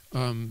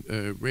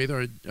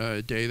radar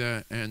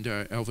data, and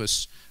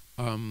ELVIS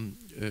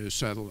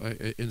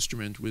satellite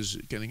instrument was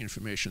getting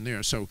information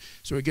there. So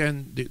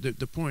again,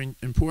 the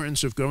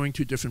importance of going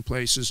to different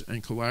places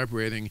and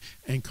collaborating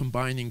and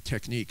combining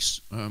techniques.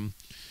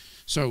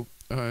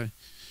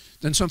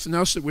 Then something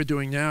else that we're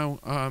doing now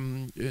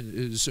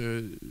is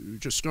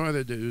just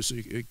started. There's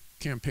a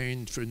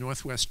campaign for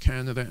Northwest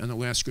Canada and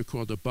Alaska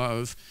called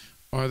ABOVE,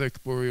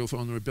 Arctic Boreal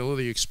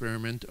Vulnerability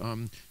Experiment.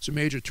 It's a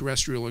major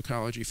terrestrial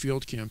ecology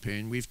field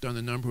campaign. We've done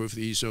a number of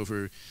these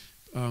over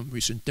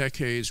recent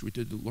decades. We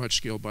did the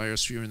large-scale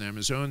biosphere in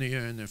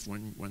Amazonia, and if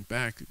one went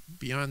back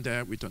beyond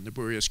that, we've done the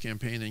Boreas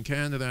campaign in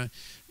Canada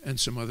and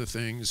some other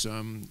things,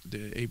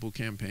 the ABLE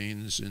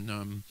campaigns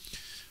in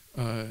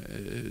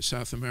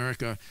South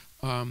America.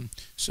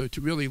 So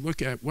to really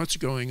look at what's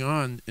going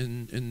on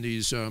in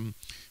these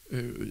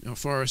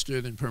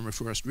forested and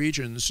permafrost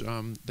regions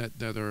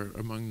that are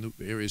among the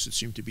areas that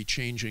seem to be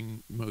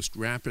changing most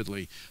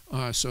rapidly.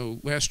 So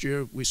last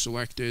year we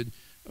selected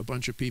a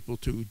bunch of people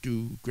to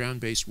do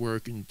ground-based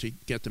work and to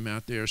get them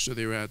out there. So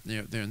they're out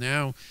there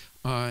now,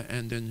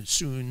 and then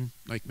soon,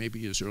 like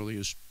maybe as early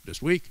as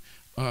this week,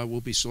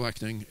 we'll be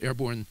selecting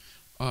airborne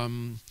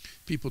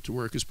people to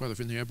work as part of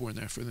an airborne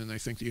effort. And I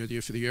think the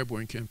idea for the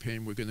airborne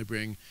campaign, we're going to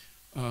bring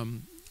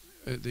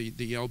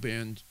the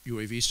L-band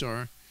UAV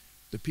SAR,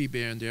 the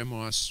P-band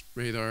AirMOS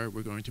radar.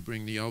 We're going to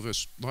bring the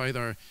ELVIS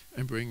LiDAR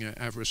and bring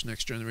AVERIS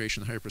next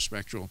generation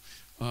hyperspectral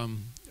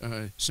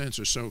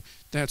sensor. So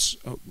that's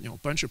a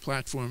bunch of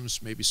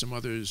platforms, maybe some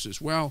others as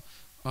well,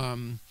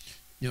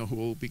 who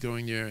will be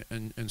going there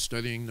and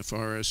studying the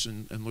forests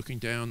and looking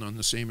down on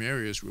the same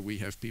areas where we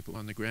have people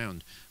on the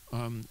ground.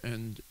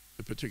 And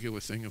a particular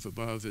thing of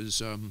above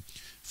is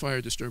fire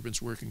disturbance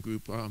working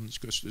group,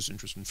 because there's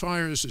interest in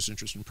fires, there's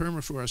interest in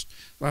permafrost,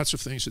 lots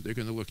of things that they're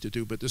going to look to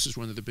do, but this is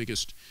one of the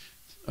biggest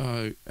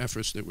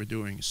efforts that we're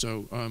doing.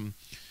 So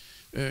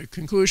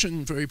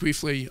conclusion, very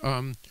briefly,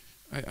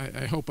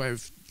 I hope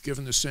I've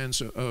given a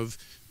sense of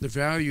the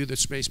value that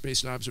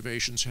space-based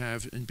observations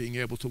have in being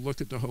able to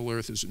look at the whole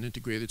Earth as an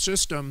integrated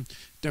system,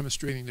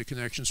 demonstrating the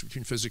connections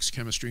between physics,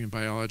 chemistry, and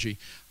biology.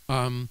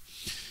 That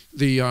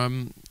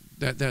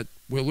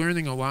we're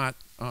learning a lot,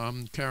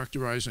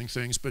 characterizing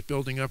things, but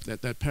building up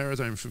that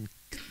paradigm from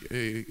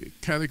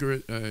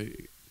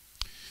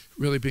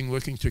really being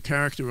looking to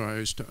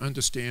characterize, to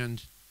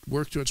understand,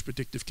 work towards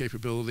predictive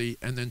capability,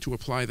 and then to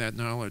apply that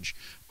knowledge.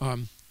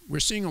 We're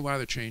seeing a lot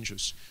of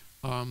changes.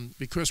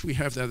 Because we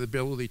have that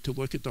ability to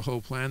look at the whole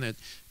planet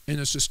in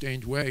a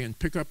sustained way and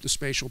pick up the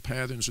spatial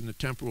patterns and the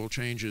temporal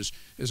changes,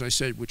 as I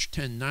said, which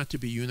tend not to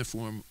be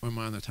uniform or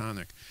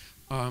monotonic.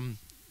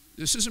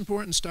 This is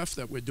important stuff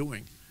that we're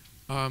doing.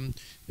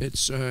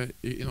 It's,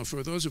 you know,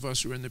 for those of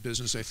us who are in the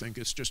business, I think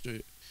it's just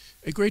a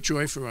great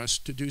joy for us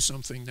to do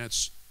something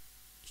that's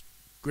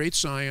great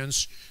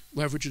science,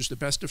 leverages the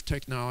best of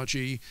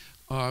technology,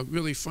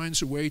 really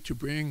finds a way to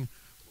bring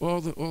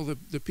all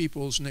the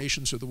peoples,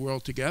 nations of the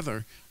world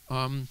together,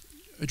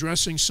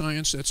 addressing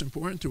science that's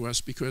important to us,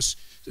 because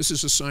this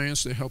is a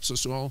science that helps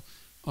us all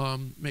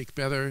make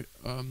better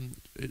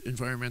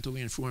environmentally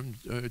informed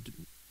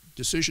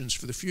decisions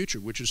for the future,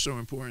 which is so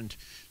important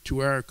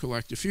to our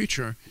collective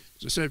future.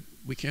 As I said,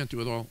 we can't do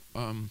it all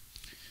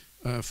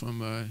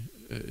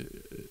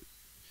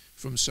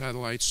from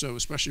satellites, so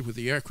especially with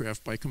the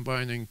aircraft, by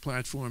combining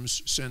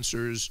platforms,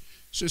 sensors,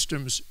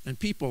 systems, and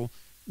people,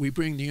 we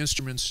bring the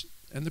instruments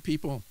and the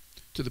people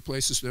to the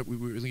places that we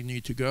really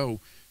need to go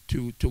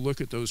to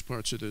look at those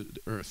parts of the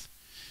Earth.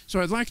 So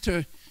I'd like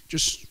to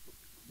just,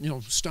 you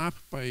know, stop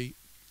by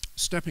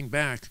stepping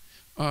back,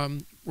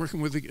 working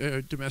with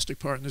the domestic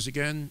partners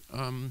again.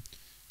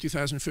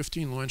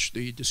 2015 launched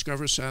the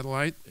Discover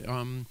satellite.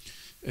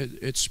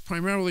 It's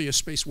primarily a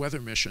space weather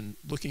mission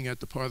looking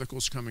at the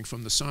particles coming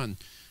from the sun.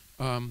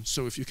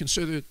 So if you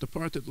consider the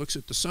part that looks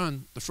at the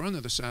sun, the front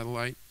of the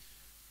satellite,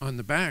 on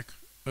the back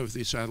of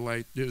the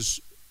satellite,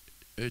 there's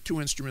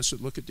two instruments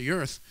that look at the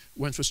Earth,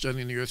 one for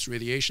studying the Earth's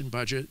radiation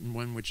budget, and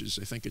one which is,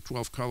 I think, a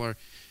 12-color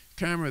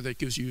camera that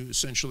gives you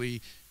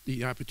essentially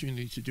the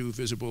opportunity to do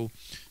visible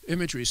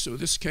imagery. So in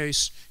this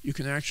case, you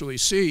can actually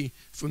see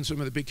from some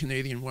of the big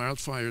Canadian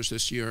wildfires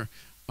this year,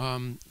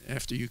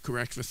 after you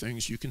correct for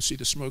things, you can see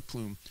the smoke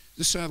plume.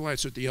 This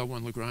satellite's at the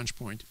L1 Lagrange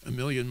point, 1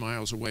 million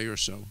miles away or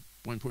so,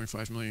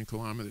 1.5 million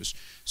kilometers.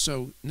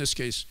 So in this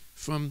case,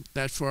 from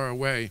that far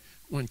away,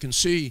 one can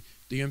see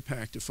the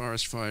impact of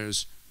forest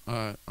fires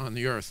on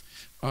the Earth.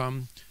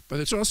 But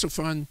it's also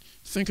fun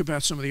to think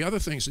about some of the other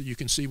things that you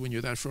can see when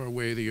you're that far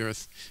away of the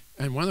Earth.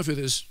 And one of it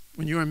is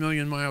when you're 1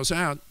 million miles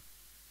out,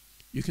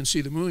 you can see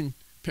the moon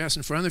pass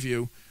in front of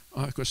you.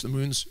 Of course, the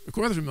moon's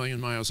 250,000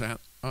 miles out.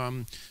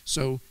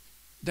 So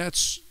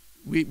that's,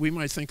 we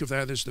might think of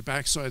that as the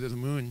back side of the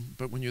moon,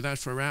 but when you're that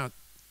far out,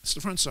 it's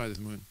the front side of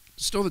the moon.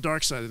 It's still the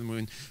dark side of the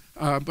moon.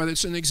 But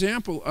it's an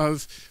example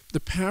of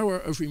the power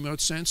of remote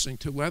sensing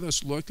to let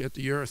us look at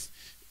the Earth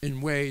in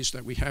ways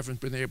that we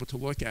haven't been able to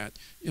look at.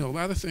 You know, a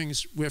lot of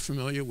things we're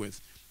familiar with,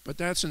 but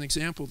that's an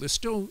example. There's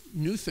still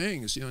new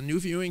things, you know, new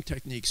viewing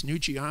techniques, new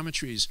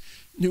geometries,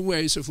 new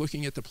ways of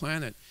looking at the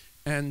planet.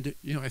 And,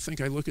 you know, I think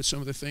I look at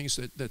some of the things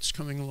that's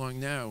coming along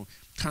now,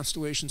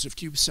 constellations of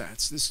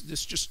CubeSats.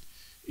 This just,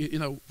 you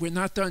know, we're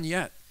not done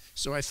yet.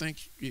 So I think,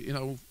 you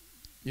know,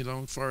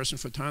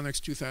 Forest&Photonics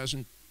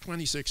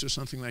 2016 or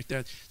something like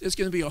that, there's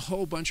going to be a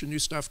whole bunch of new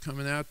stuff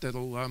coming out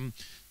that'll,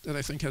 that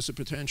I think has the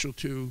potential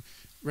to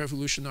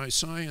revolutionize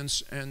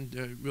science and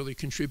really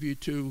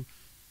contribute to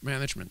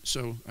management.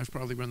 So I've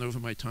probably run over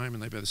my time,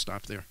 and I better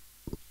stop there.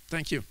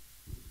 Thank you.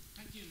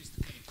 Thank you,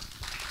 Mr. Kaye.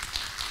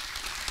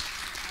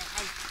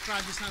 I'll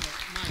try this other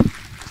mic.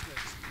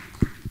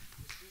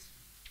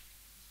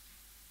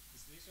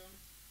 Is this on?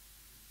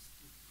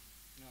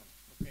 No.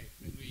 Okay.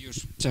 Then we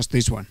use just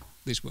this one.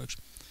 This works.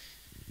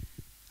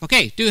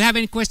 Okay. Do you have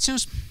any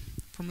questions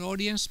from the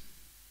audience?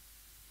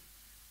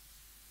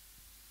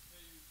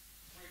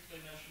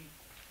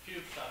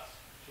 CubeSats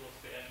towards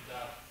the end.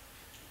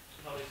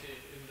 How is it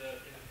in the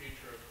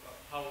future?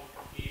 How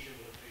easy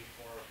will it be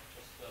for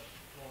just a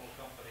normal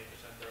company to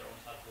send their own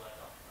satellite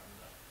up and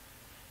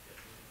get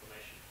this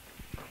information?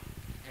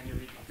 Can you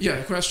repeat? Yeah,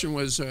 the question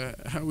was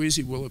how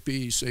easy will it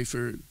be, say,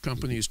 for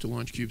companies to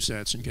launch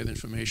CubeSats and get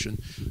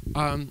information?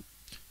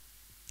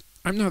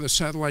 I'm not a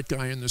satellite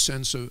guy in the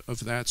sense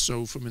of that.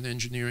 So from an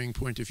engineering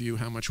point of view,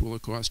 how much will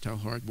it cost? How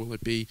hard will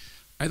it be?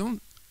 I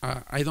don't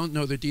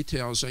know the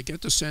details. I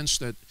get the sense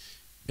that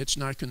it's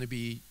not going to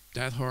be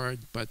that hard,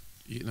 but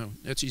you know,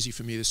 that's easy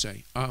for me to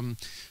say.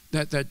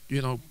 That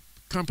you know,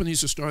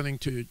 companies are starting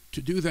to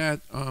do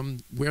that.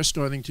 We're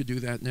starting to do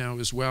that now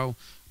as well.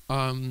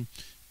 And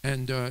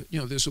you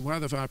know, there's a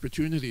lot of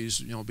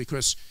opportunities. You know,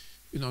 because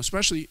you know,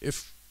 especially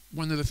if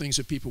one of the things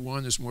that people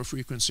want is more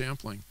frequent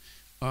sampling.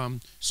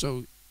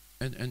 So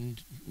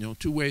and you know,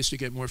 two ways to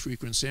get more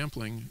frequent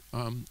sampling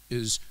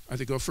is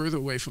either go further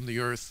away from the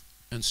Earth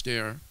and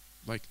stare,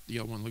 like the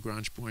L1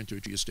 Lagrange point or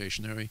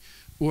geostationary,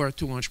 or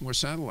to launch more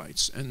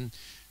satellites. And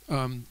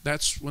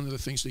that's one of the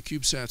things that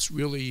CubeSats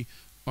really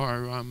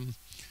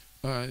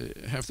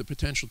have the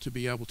potential to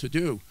be able to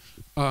do.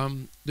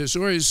 There's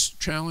always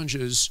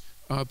challenges,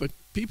 but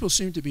people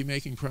seem to be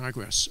making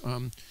progress.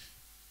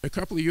 A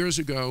couple of years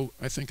ago,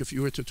 I think if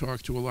you were to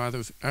talk to a lot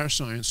of our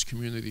science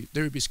community,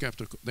 they would be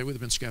skeptical. They would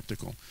have been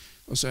skeptical.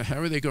 They'll say,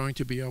 how are they going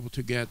to be able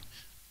to get,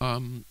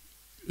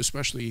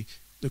 especially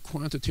the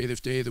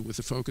quantitative data with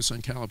the focus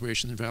on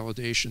calibration and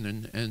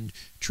validation and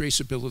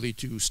traceability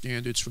to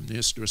standards from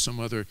NIST or some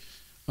other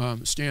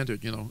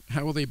standard? You know,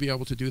 how will they be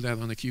able to do that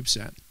on a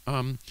CubeSat?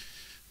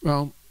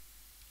 Well,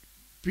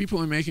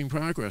 people are making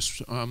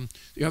progress.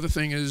 The other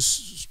thing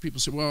is people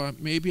say, well,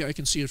 maybe I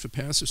can see it for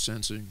passive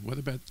sensing. What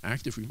about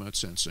active remote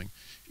sensing?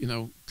 You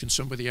know, can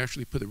somebody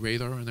actually put a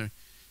radar on a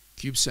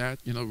CubeSat?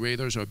 You know,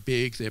 radars are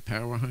big, they're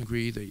power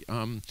hungry. They,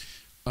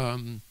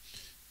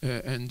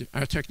 and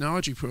our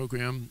technology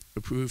program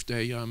approved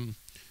a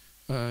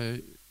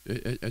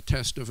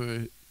test of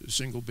a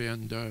single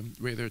band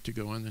radar to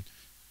go on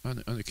a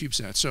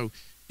CubeSat. So,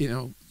 you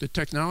know, the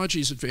technology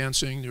is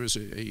advancing. There was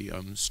a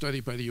study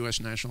by the U.S.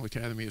 National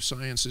Academy of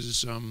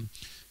Sciences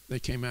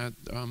that came out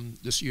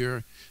this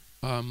year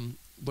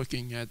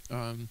looking at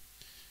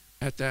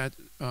that.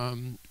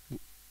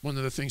 One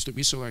of the things that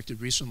we selected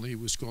recently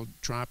was called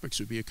Tropics.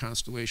 It would be a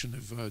constellation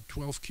of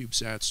 12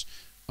 CubeSats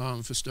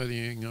for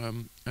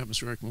studying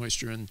atmospheric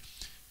moisture and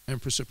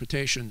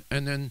precipitation.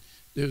 And then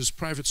there's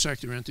private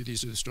sector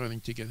entities that are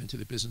starting to get into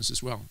the business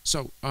as well.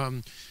 So,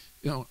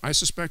 you know, I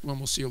suspect one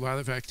will see a lot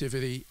of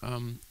activity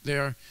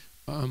there,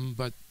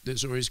 but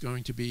there's always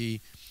going to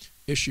be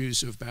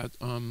issues about,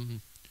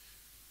 you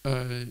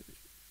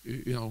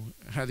know,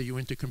 how do you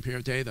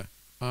intercompare data?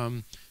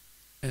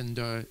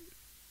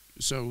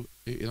 So,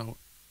 you know,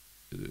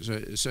 as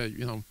I said,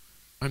 you know,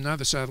 I'm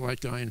not a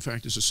satellite guy. In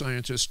fact, as a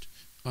scientist,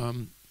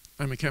 I'm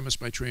a chemist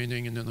by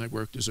training, and then I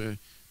worked as a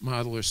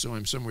modeler, so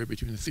I'm somewhere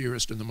between the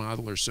theorist and the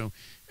modeler. So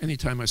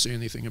anytime I say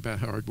anything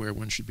about hardware,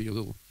 one should be a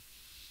little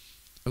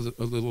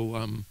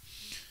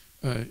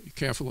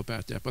careful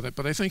about that.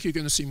 But I think you're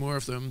going to see more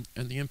of them,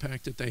 and the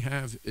impact that they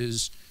have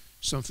is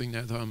something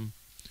that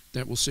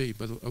that we'll see.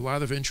 But a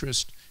lot of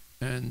interest,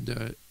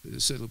 and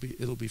so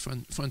it'll be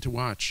fun to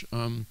watch.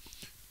 I'm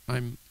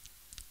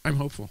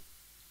hopeful.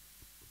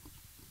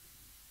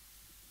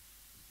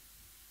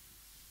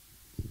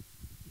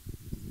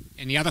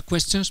 Any other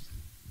questions?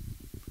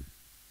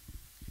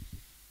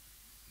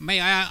 May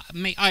I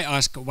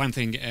ask one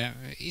thing?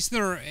 Is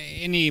there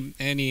any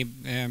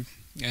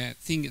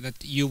thing that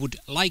you would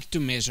like to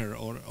measure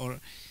or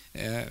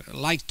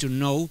like to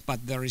know,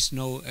 but there is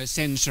no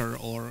sensor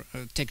or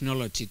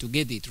technology to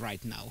get it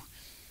right now?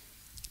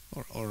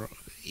 Or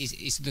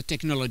is the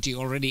technology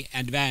already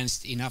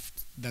advanced enough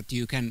that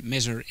you can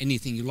measure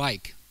anything you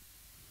like?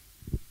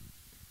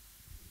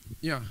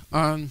 Yeah.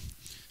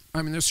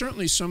 I mean, there's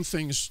certainly some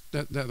things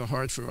that are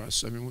hard for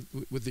us. I mean,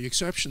 with the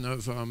exception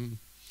of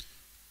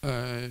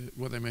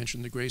what I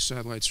mentioned, the gray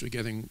satellites for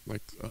getting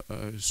like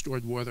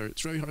stored water.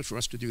 It's very hard for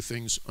us to do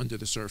things under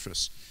the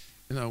surface.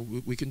 You know,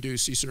 we can do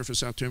sea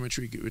surface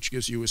altimetry, which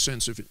gives you a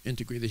sense of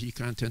integrated heat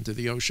content of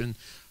the ocean.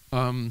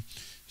 You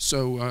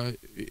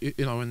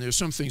know, and there's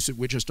some things that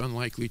we're just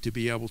unlikely to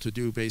be able to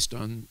do based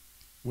on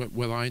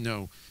what I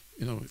know.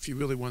 You know, if you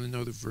really want to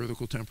know the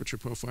vertical temperature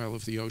profile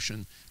of the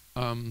ocean,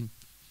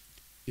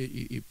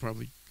 you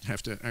probably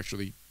have to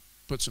actually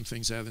put some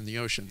things out in the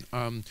ocean.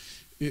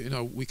 You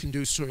know, we can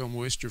do soil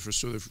moisture for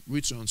sort of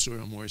root zone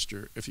soil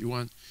moisture. If you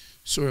want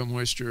soil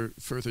moisture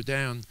further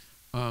down,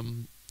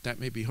 that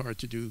may be hard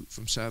to do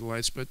from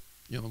satellites, but,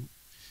 you know,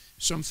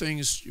 some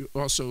things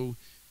also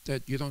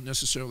that you don't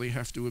necessarily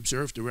have to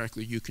observe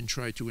directly, you can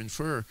try to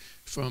infer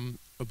from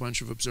a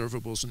bunch of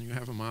observables, and you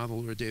have a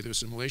model or a data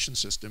assimilation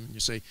system, and you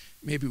say,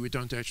 maybe we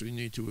don't actually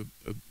need to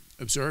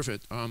observe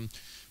it.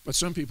 But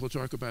some people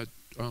talk about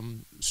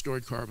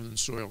stored carbon in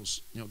soils.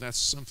 You know, that's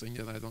something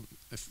that I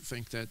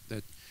think that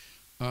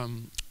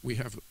we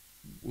have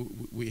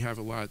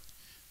a lot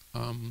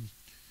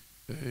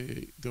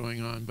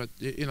going on. But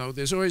you know,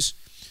 it's always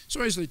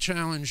the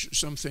challenge.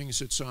 Some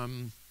things it's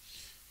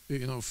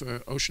you know,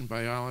 for ocean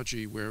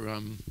biology where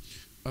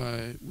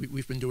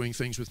we've been doing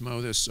things with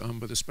MODIS,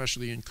 but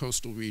especially in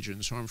coastal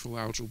regions, harmful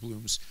algal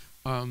blooms.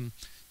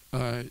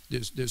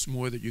 There's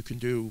more that you can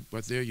do,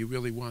 but there you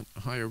really want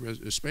a higher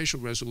spatial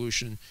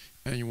resolution,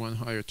 and you want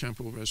higher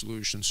temporal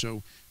resolution.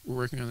 So we're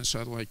working on a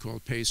satellite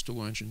called PACE to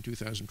launch in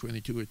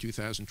 2022 or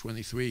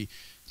 2023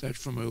 that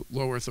from a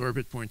low Earth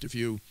orbit point of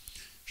view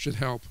should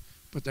help,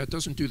 but that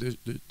doesn't do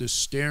the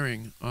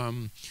staring.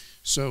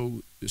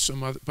 So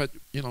some other, but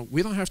you know,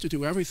 we don't have to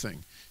do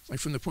everything. Like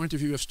from the point of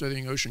view of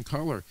studying ocean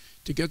color,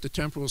 to get the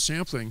temporal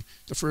sampling,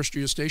 the first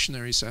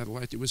geostationary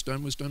satellite that was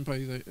done by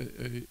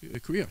the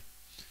Korea.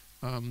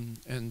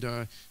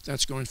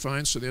 That's going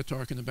fine, so they're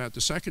talking about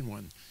the second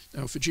one.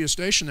 Now for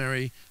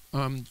geostationary,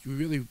 you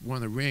really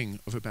want a ring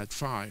of about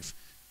 5,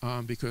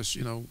 because,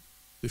 you know,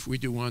 if we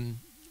do one,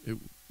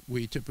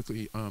 we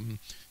typically,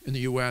 in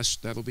the US,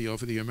 that'll be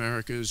over the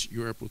Americas.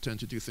 Europe will tend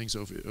to do things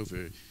over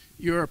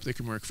Europe. They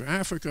can work for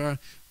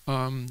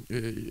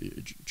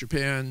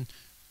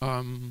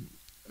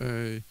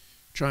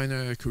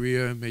China,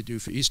 Korea may do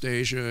for East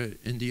Asia,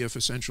 India for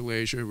Central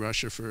Asia,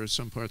 Russia for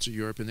some parts of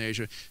Europe and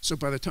Asia. So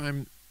by the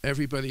time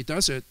everybody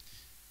does it,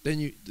 then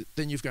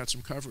you've got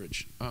some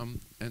coverage, so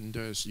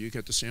you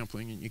get the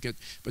sampling, and you get.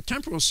 But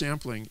temporal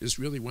sampling is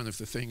really one of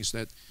the things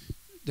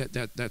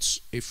that's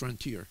a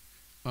frontier,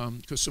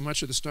 because so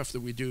much of the stuff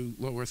that we do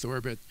low Earth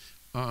orbit,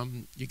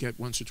 you get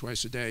once or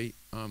twice a day,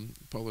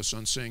 polar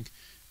sun sync,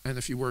 and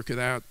if you work it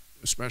out,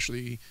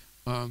 especially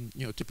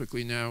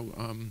typically now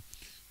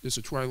there's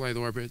a twilight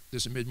orbit,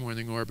 there's a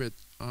mid-morning orbit,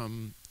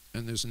 and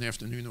there's an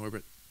afternoon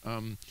orbit,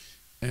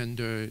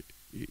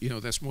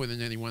 that's more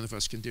than any one of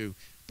us can do.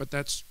 But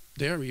that's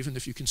there, even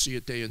if you can see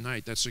it day and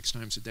night, that's 6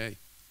 times a day.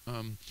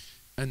 And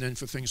then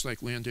for things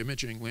like land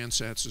imaging,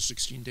 Landsat's a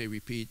 16-day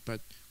repeat,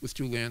 but with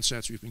 2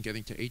 Landsats, we've been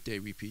getting to 8-day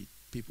repeat.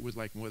 People would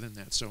like more than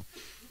that. So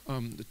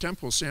the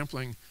temporal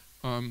sampling,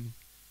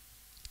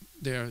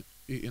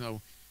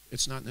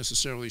 it's not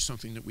necessarily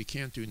something that we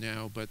can't do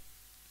now, but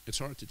it's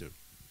hard to do.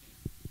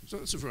 So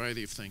it's a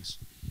variety of things.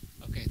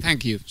 Okay,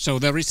 thank you. So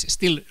there is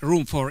still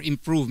room for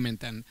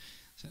improvement and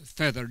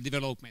further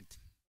development.